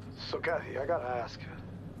 So, Kathy, I gotta ask,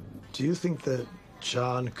 do you think that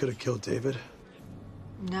John could have killed David?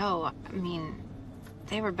 No, I mean,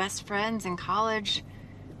 they were best friends in college,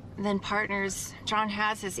 then partners. John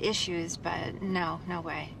has his issues, but no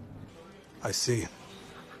way. I see.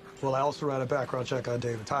 Well, I also ran a background check on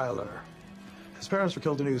David Tyler. His parents were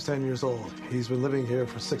killed when he was 10 years old. He's been living here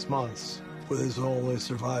for 6 months with his only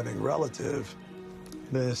surviving relative,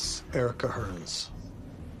 Miss Erica Hearns.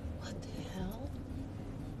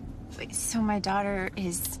 Wait, so my daughter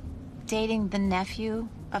is dating the nephew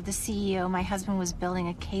of the CEO my husband was building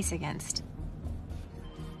a case against?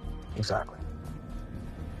 Exactly.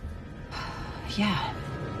 Yeah.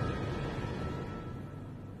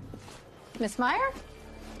 Miss Meyer?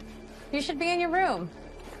 You should be in your room.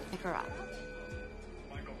 Pick her up.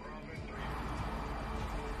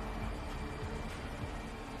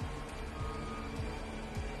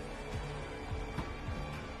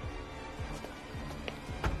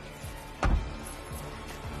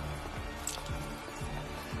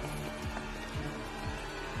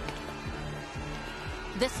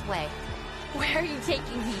 This way. Where are you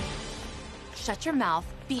taking me? Shut your mouth,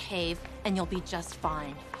 behave, and you'll be just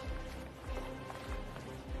fine.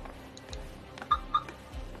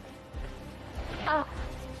 Oh.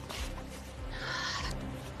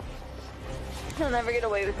 I'll never get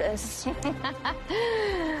away with this.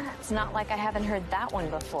 It's not like I haven't heard that one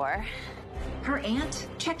before. Her aunt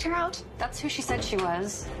checked her out? That's who she said she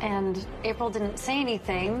was, and April didn't say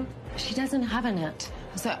anything. She doesn't have an aunt.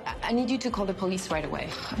 So I need you to call the police right away.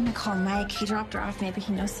 I'm gonna call Mike. He dropped her off. Maybe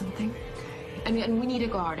he knows something. And we need a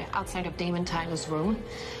guard outside of Damon Tyler's room.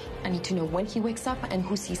 I need to know when he wakes up and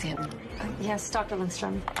who sees him. Yes, Dr.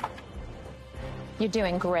 Lindstrom. You're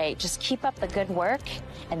doing great. Just keep up the good work,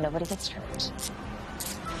 and nobody gets hurt.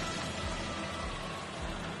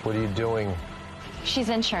 What are you doing? She's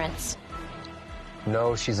insurance.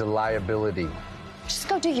 No, she's a liability. Just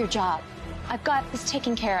go do your job. I've got this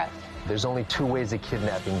taken care of. There's only 2 ways a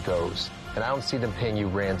kidnapping goes, and I don't see them paying you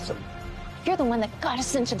ransom. You're the one that got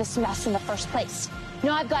us into this mess in the first place.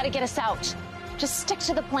 Now I've got to get us out. Just stick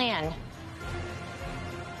to the plan.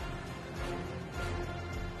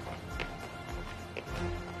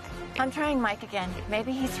 I'm trying Mike again.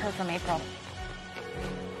 Maybe he's heard from April.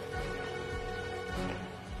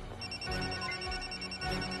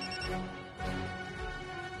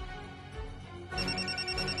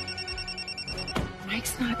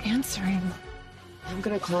 Mike's not answering. I'm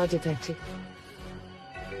gonna call a detective.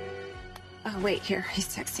 Oh, wait, here. He's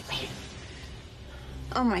texting me.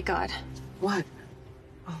 Oh, my God. What?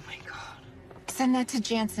 Oh, my God. Send that to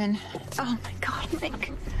Jansen. Oh, my God,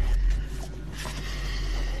 Mike.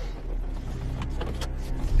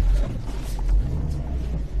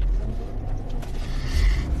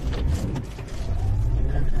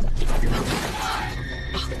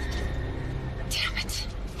 Damn it.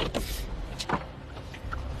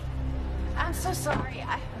 I'm so sorry.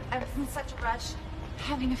 I was in such a rush.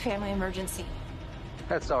 Having a family emergency.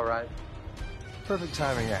 That's all right. Perfect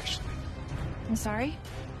timing, actually. I'm sorry?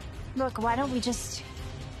 Look, why don't we just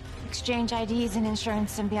exchange IDs and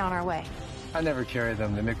insurance and be on our way? I never carry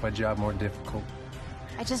them. They make my job more difficult.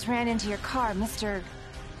 I just ran into your car, Mr.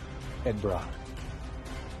 Ed Brock.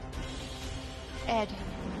 Ed.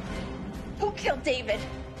 Who killed David?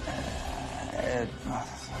 Ed,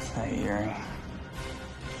 that earring.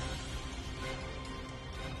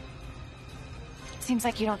 Seems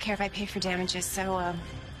like you don't care if I pay for damages, so,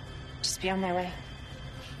 just be on my way.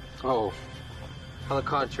 Oh, on the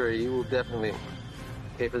contrary, you will definitely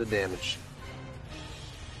pay for the damage.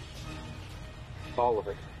 All of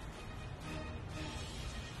it.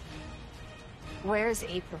 Where's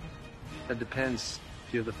April? That depends.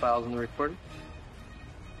 Do you have the files on the recording?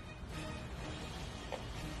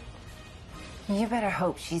 You better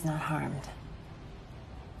hope she's not harmed.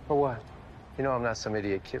 For what? You know I'm not some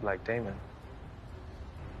idiot kid like Damon.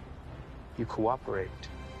 You cooperate.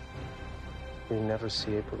 We never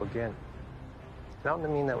see April again. I don't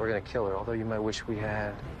mean that we're gonna kill her, although you might wish we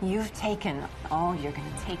had. You've taken all you're gonna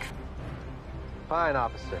take. Fine,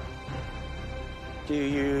 officer. Do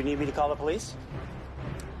you need me to call the police?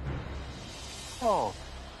 Oh.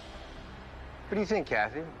 What do you think,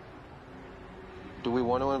 Kathy? Do we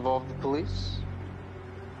want to involve the police?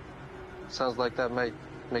 Sounds like that might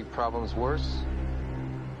make problems worse.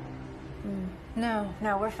 No,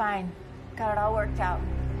 we're fine. Got it all worked out.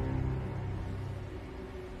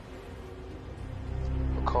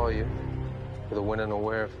 call you with a when and a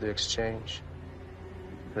where for the exchange.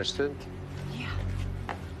 Understood? Yeah.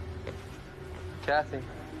 Kathy.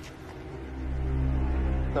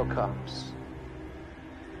 No cops.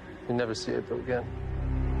 You never see April again.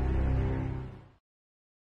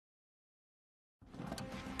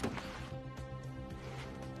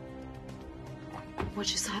 What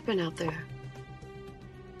just happened out there?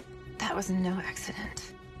 That was no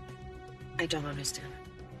accident. I don't understand.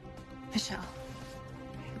 Michelle,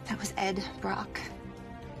 that was Ed Brock.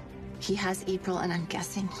 He has April, and I'm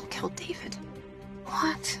guessing he killed David.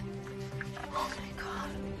 What? Oh my God.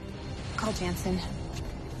 Call Jansen.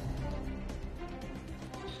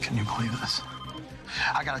 Can you believe this?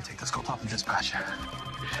 I gotta take this call top of dispatch.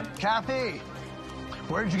 Kathy!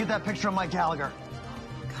 Where did you get that picture of Mike Gallagher?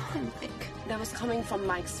 That was coming from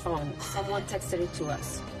Mike's phone. Someone texted it to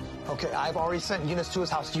us. Okay, I've already sent Eunice to his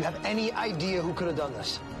house. Do you have any idea who could have done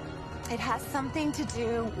this? It has something to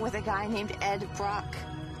do with a guy named Ed Brock.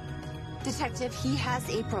 Detective, he has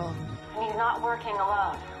April. And he's not working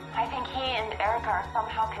alone. I think he and Erica are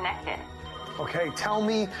somehow connected. Okay, tell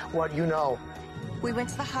me what you know. We went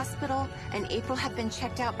to the hospital, and April had been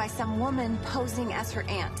checked out by some woman posing as her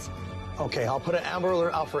aunt. Okay, I'll put an Amber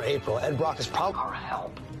Alert out for April. Ed Brock is probably our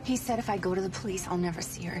help. He said if I go to the police, I'll never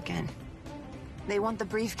see her again. They want the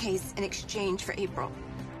briefcase in exchange for April.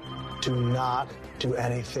 Do not do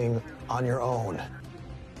anything on your own.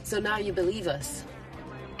 So now you believe us?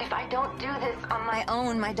 If I don't do this on my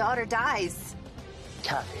own, my daughter dies.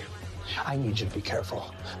 Kathy, I need you to be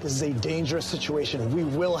careful. This is a dangerous situation. We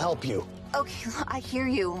will help you. Okay, I hear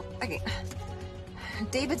you. Okay.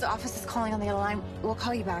 David's office is calling on the other line. We'll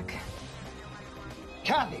call you back.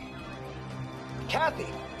 Kathy! Kathy!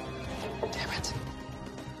 Damn it.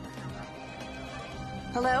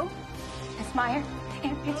 Hello? Miss Meyer,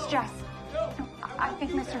 it's Jess. I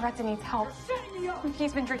think Mr. Rutza needs help.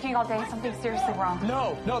 He's been drinking all day. Something's seriously wrong.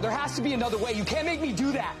 No, there has to be another way. You can't make me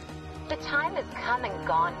do that. The time has come and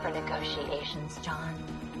gone for negotiations, John.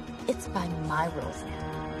 It's by my rules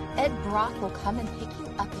now. Ed Brock will come and pick you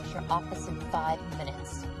up at your office in 5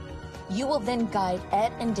 minutes. You will then guide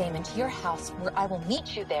Ed and Damon to your house, where I will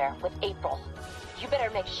meet you there with April. You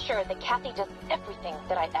better make sure that Kathy does everything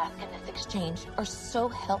that I ask in this exchange, or so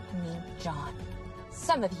help me, John.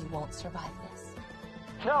 Some of you won't survive this.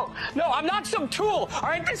 No, I'm not some tool. All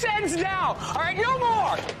right, this ends now. All right, no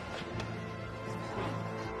more.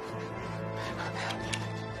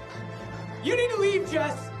 You need to leave,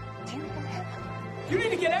 Jess. You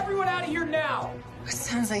need to get everyone out of here now. It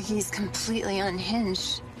sounds like he's completely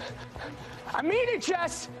unhinged. I mean it,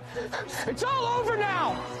 Jess. It's all over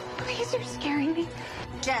now. Please, you're scaring me.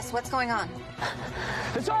 Jess, what's going on?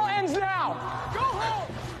 This all ends now. Go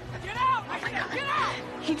home. Get out. Get out.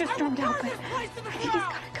 He just stormed out, but I think he's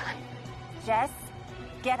got a gun. Jess,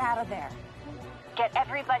 get out of there. Get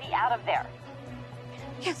everybody out of there.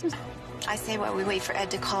 Yes, Miss. I say while we wait for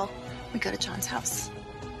Ed to call, we go to John's house.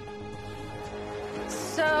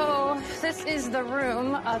 So, this is the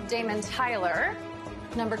room of Damon Tyler,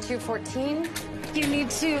 number 214. You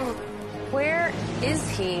need to... Where is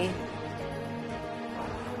he?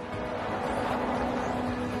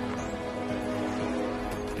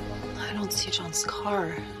 I don't see John's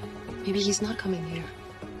car. Maybe he's not coming here.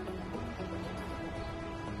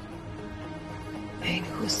 Hey,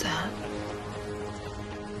 who's that?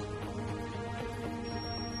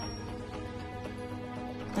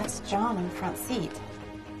 That's John in the front seat.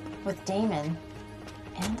 With Damon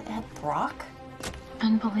and Ed Brock.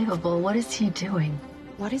 Unbelievable. What is he doing?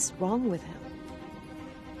 What is wrong with him?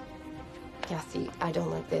 Cassie, I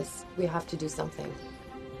don't like this. We have to do something.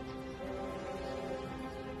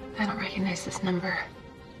 I don't recognize this number.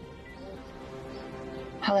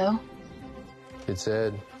 Hello? It's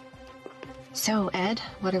Ed. So, Ed,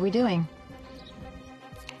 what are we doing?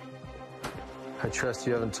 I trust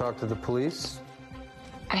you haven't talked to the police?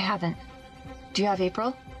 I haven't. Do you have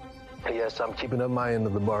April? Yes, I'm keeping up my end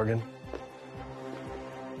of the bargain.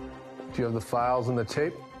 Do you have the files and the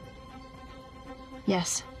tape?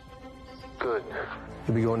 Yes. Good.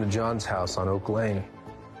 You'll be going to John's house on Oak Lane.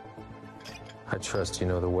 I trust you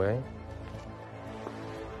know the way.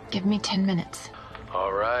 Give me 10 minutes.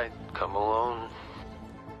 All right, come alone.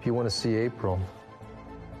 If you want to see April,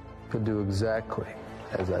 you'll do exactly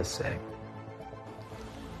as I say.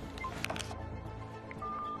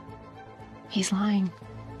 He's lying.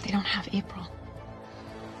 They don't have April.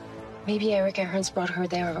 Maybe Erica Hearns brought her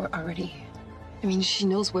there already. I mean, she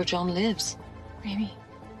knows where John lives. Maybe.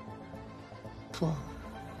 Well,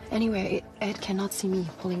 anyway, Ed cannot see me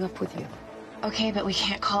pulling up with you. Okay, but we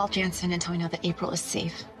can't call Jansen until we know that April is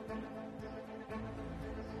safe.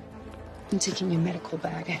 I'm taking your medical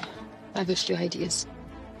bag. I have a few ideas.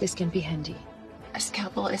 This can be handy. A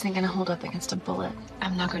scalpel isn't gonna hold up against a bullet.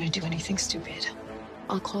 I'm not gonna do anything stupid.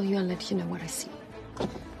 I'll call you and let you know what I see.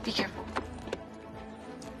 Be careful.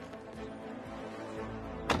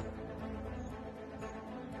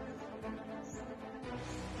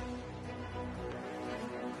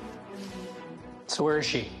 So where is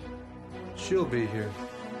she? She'll be here.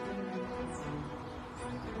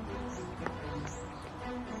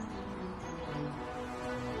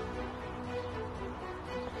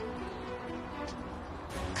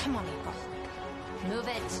 Come on, April. Move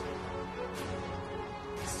it.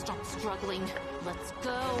 Stop struggling. Let's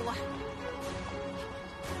go.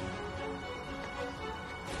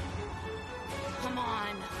 Come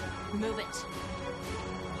on. Move it.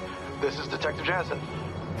 This is Detective Jansen.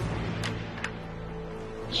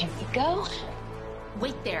 Here we go.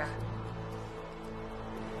 Wait there.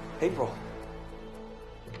 April.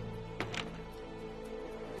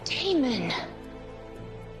 Damon.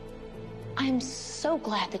 I'm so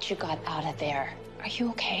glad that you got out of there. Are you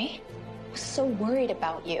okay? I was so worried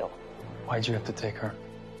about you. Why'd you have to take her?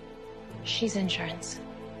 She's insurance.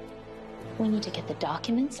 We need to get the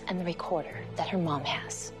documents and the recorder that her mom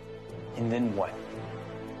has. And then what?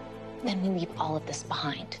 Then we leave all of this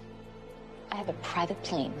behind. I have a private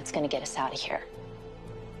plane that's gonna get us out of here.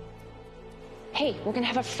 Hey, we're gonna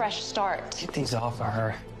have a fresh start. Get these off of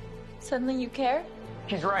her. Suddenly you care?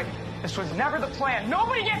 He's right. This was never the plan.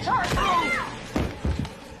 Nobody gets hurt!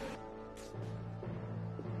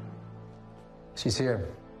 She's here.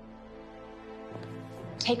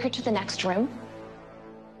 Take her to the next room.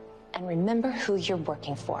 And remember who you're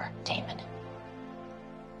working for, Damon.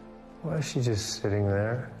 Why is she just sitting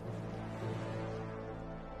there?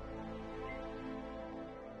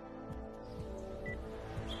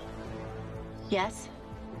 Yes?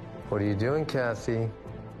 What are you doing, Kathy?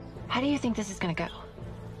 How do you think this is gonna go?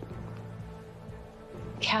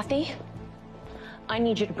 Kathy, I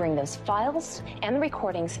need you to bring those files and the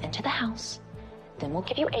recordings into the house. Then we'll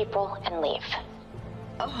give you April and leave.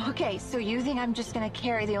 Oh, okay, so you think I'm just gonna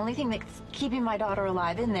carry the only thing that's keeping my daughter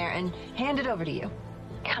alive in there and hand it over to you?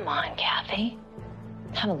 Come on, Kathy.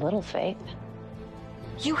 Have a little faith.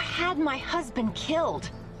 You had my husband killed.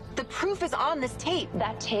 The proof is on this tape.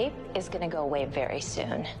 That tape is gonna go away very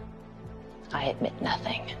soon. I admit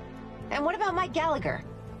nothing. And what about Mike Gallagher?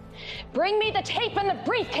 Bring me the tape and the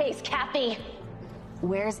briefcase, Kathy!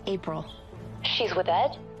 Where's April? She's with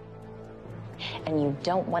Ed. And you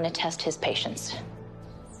don't want to test his patience.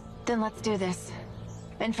 Then let's do this.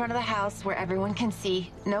 In front of the house where everyone can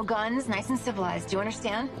see. No guns, nice and civilized. Do you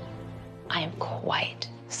understand? I am quite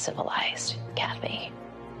civilized, Kathy.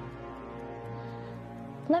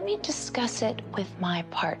 Let me discuss it with my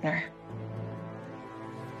partner.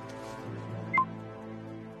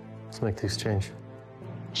 Let's make the exchange.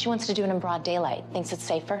 She wants to do it in broad daylight. Thinks it's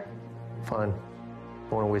safer. Fine.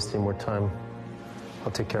 Don't want to waste any more time.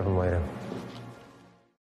 I'll take care of him later.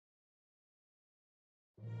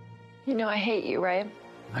 You know I hate you, right?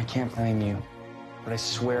 I can't blame you, but I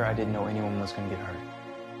swear I didn't know anyone was gonna get hurt.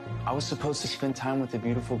 I was supposed to spend time with a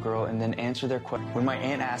beautiful girl and then answer their questions. When my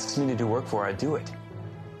aunt asks me to do work for her, I do it.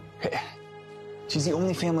 She's the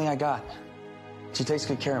only family I got. She takes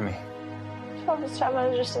good care of me. All this time I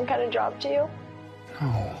was just some kind of job to you?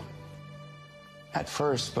 No. At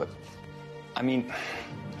first, but I mean,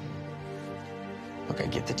 look, I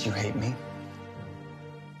get that you hate me,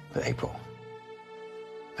 but April,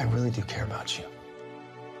 I really do care about you.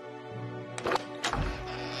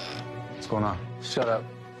 What's going on? Shut up.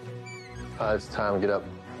 It's time. Get up.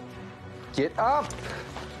 Get up!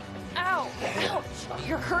 Ow! Ouch!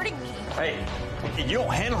 You're hurting me. Hey, you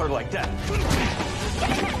don't handle her like that.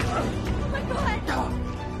 Oh my God!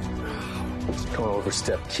 Don't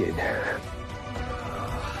overstep, kid.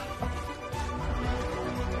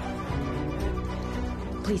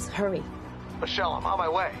 Please hurry. Michelle, I'm on my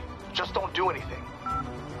way. Just don't do anything.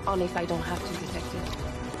 Only if I don't have to, Detective.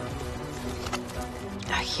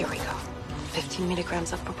 Here we go. 15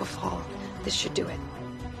 milligrams of propofol. This should do it.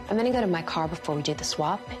 I'm gonna go to my car before we do the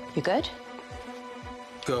swap. You good?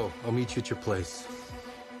 Go. I'll meet you at your place.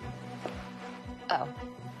 Oh,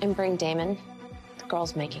 and bring Damon. The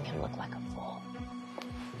girl's making him look like a fool.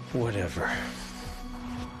 Whatever.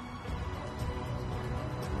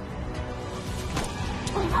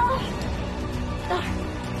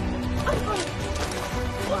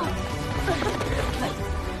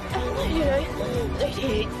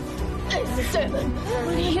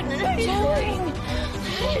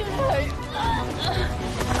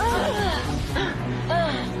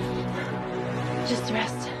 Just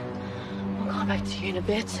rest. We'll call back to you in a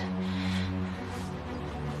bit.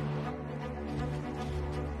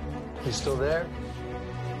 You still there?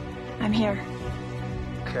 I'm here.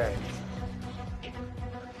 Okay.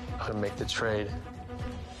 I'm gonna make the trade.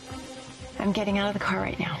 I'm getting out of the car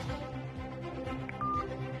right now.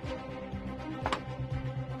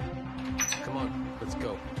 Come on, let's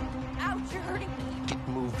go. Ouch, you're hurting me. Get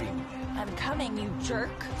moving. I'm coming, you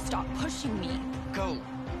jerk. Stop pushing me. Go.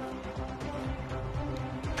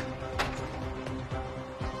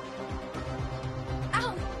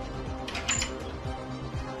 Ow!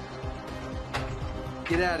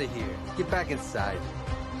 Get out of here. Get back inside.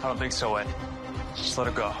 I don't think so, Ed. Just let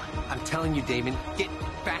her go. I'm telling you, Damon, get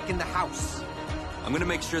back in the house. I'm gonna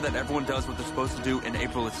make sure that everyone does what they're supposed to do and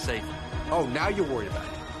April is safe. Oh, now you're worried about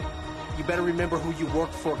it. You better remember who you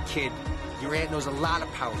work for, kid. Your aunt knows a lot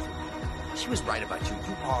of powerful people. She was right about you.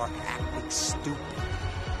 You are acting stupid.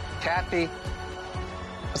 Kathy.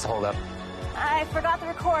 What's the holdup? I forgot the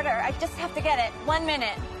recorder. I just have to get it. 1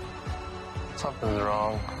 minute. Something's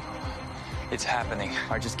wrong. It's happening. All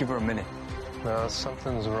right, just give her a minute. No,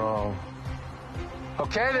 something's wrong.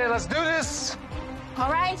 Okay, then, let's do this.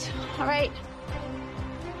 All right, all right.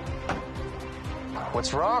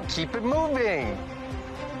 What's wrong? Keep it moving.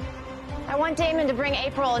 I want Damon to bring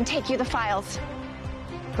April and take you the files.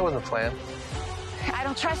 That wasn't the plan. I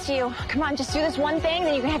don't trust you. Come on, just do this one thing,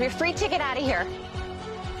 then you can have your free ticket out of here.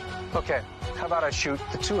 Okay, how about I shoot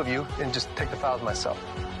the two of you and just take the files myself?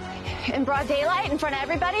 In broad daylight, in front of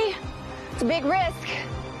everybody? It's a big risk.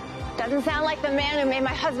 Doesn't sound like the man who made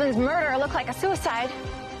my husband's murder look like a suicide.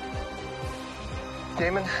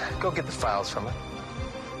 Damon, go get the files from her.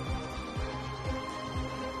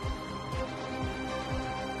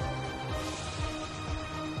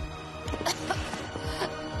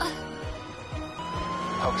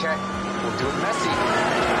 Okay, we'll do it messy.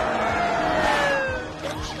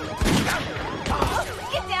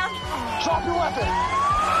 Get down! Drop your weapon!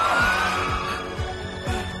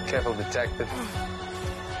 Careful, detective.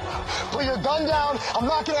 Put your gun down. I'm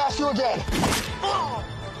not gonna ask you again.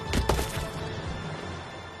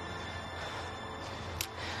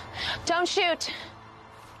 Don't shoot.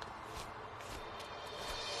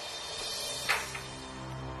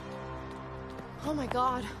 Oh my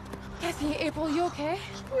God. Kathy, April, you okay?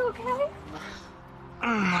 You okay?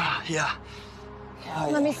 Yeah.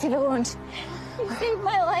 Let me see the wound. You saved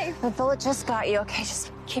my life. The bullet just got you, okay?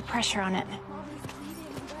 Just keep pressure on it.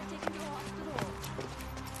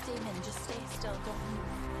 Damon, just stay still. Don't move.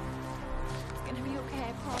 It's gonna be okay,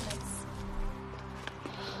 I promise.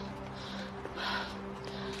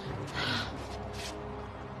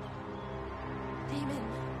 Damon.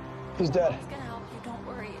 He's dead. He's gonna help you. Don't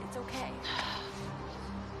worry. It's okay.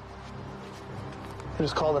 They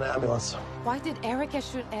just called an ambulance. Why did Erica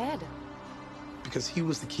shoot Ed? Because he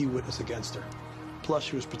was the key witness against her. Plus,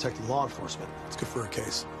 she was protecting law enforcement. It's good for her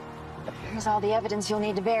case. Here's all the evidence you'll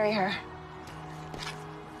need to bury her.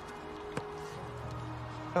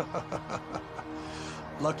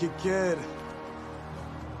 Lucky kid.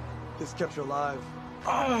 This kept you alive.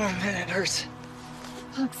 Oh, man, it hurts.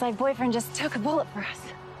 Looks like boyfriend just took a bullet for us.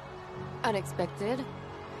 Unexpected.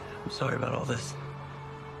 I'm sorry about all this.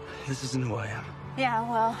 This isn't who I am. Yeah,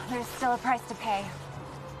 well, there's still a price to pay.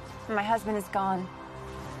 My husband is gone.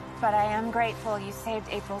 But I am grateful you saved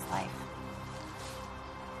April's life.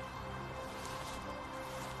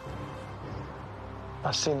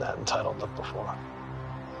 I've seen that entitled look before.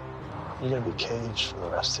 You're gonna be caged for the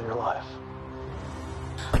rest of your life.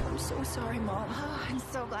 I'm so sorry, Mom. Oh, I'm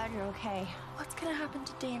so glad you're okay. What's gonna happen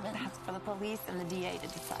to Damon? That's for the police and the DA to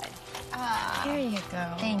decide. Here you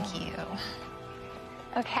go. Thank you.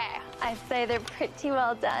 Okay, I say they're pretty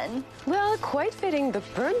well done. Well, quite fitting the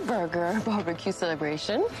Bernburger barbecue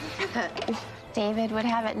celebration. David would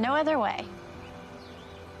have it no other way.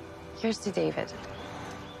 Here's to David.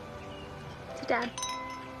 To Dad.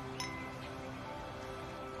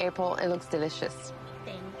 April, it looks delicious.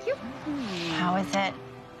 Thank you. How is it?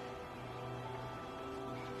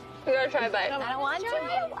 We gotta try a bite. I don't want to.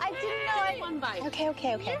 I didn't know I... One bite.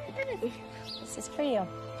 Okay. This is for you.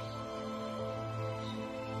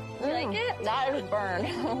 You like it? That is burn.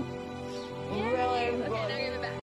 Really good. Okay, now you're in the back.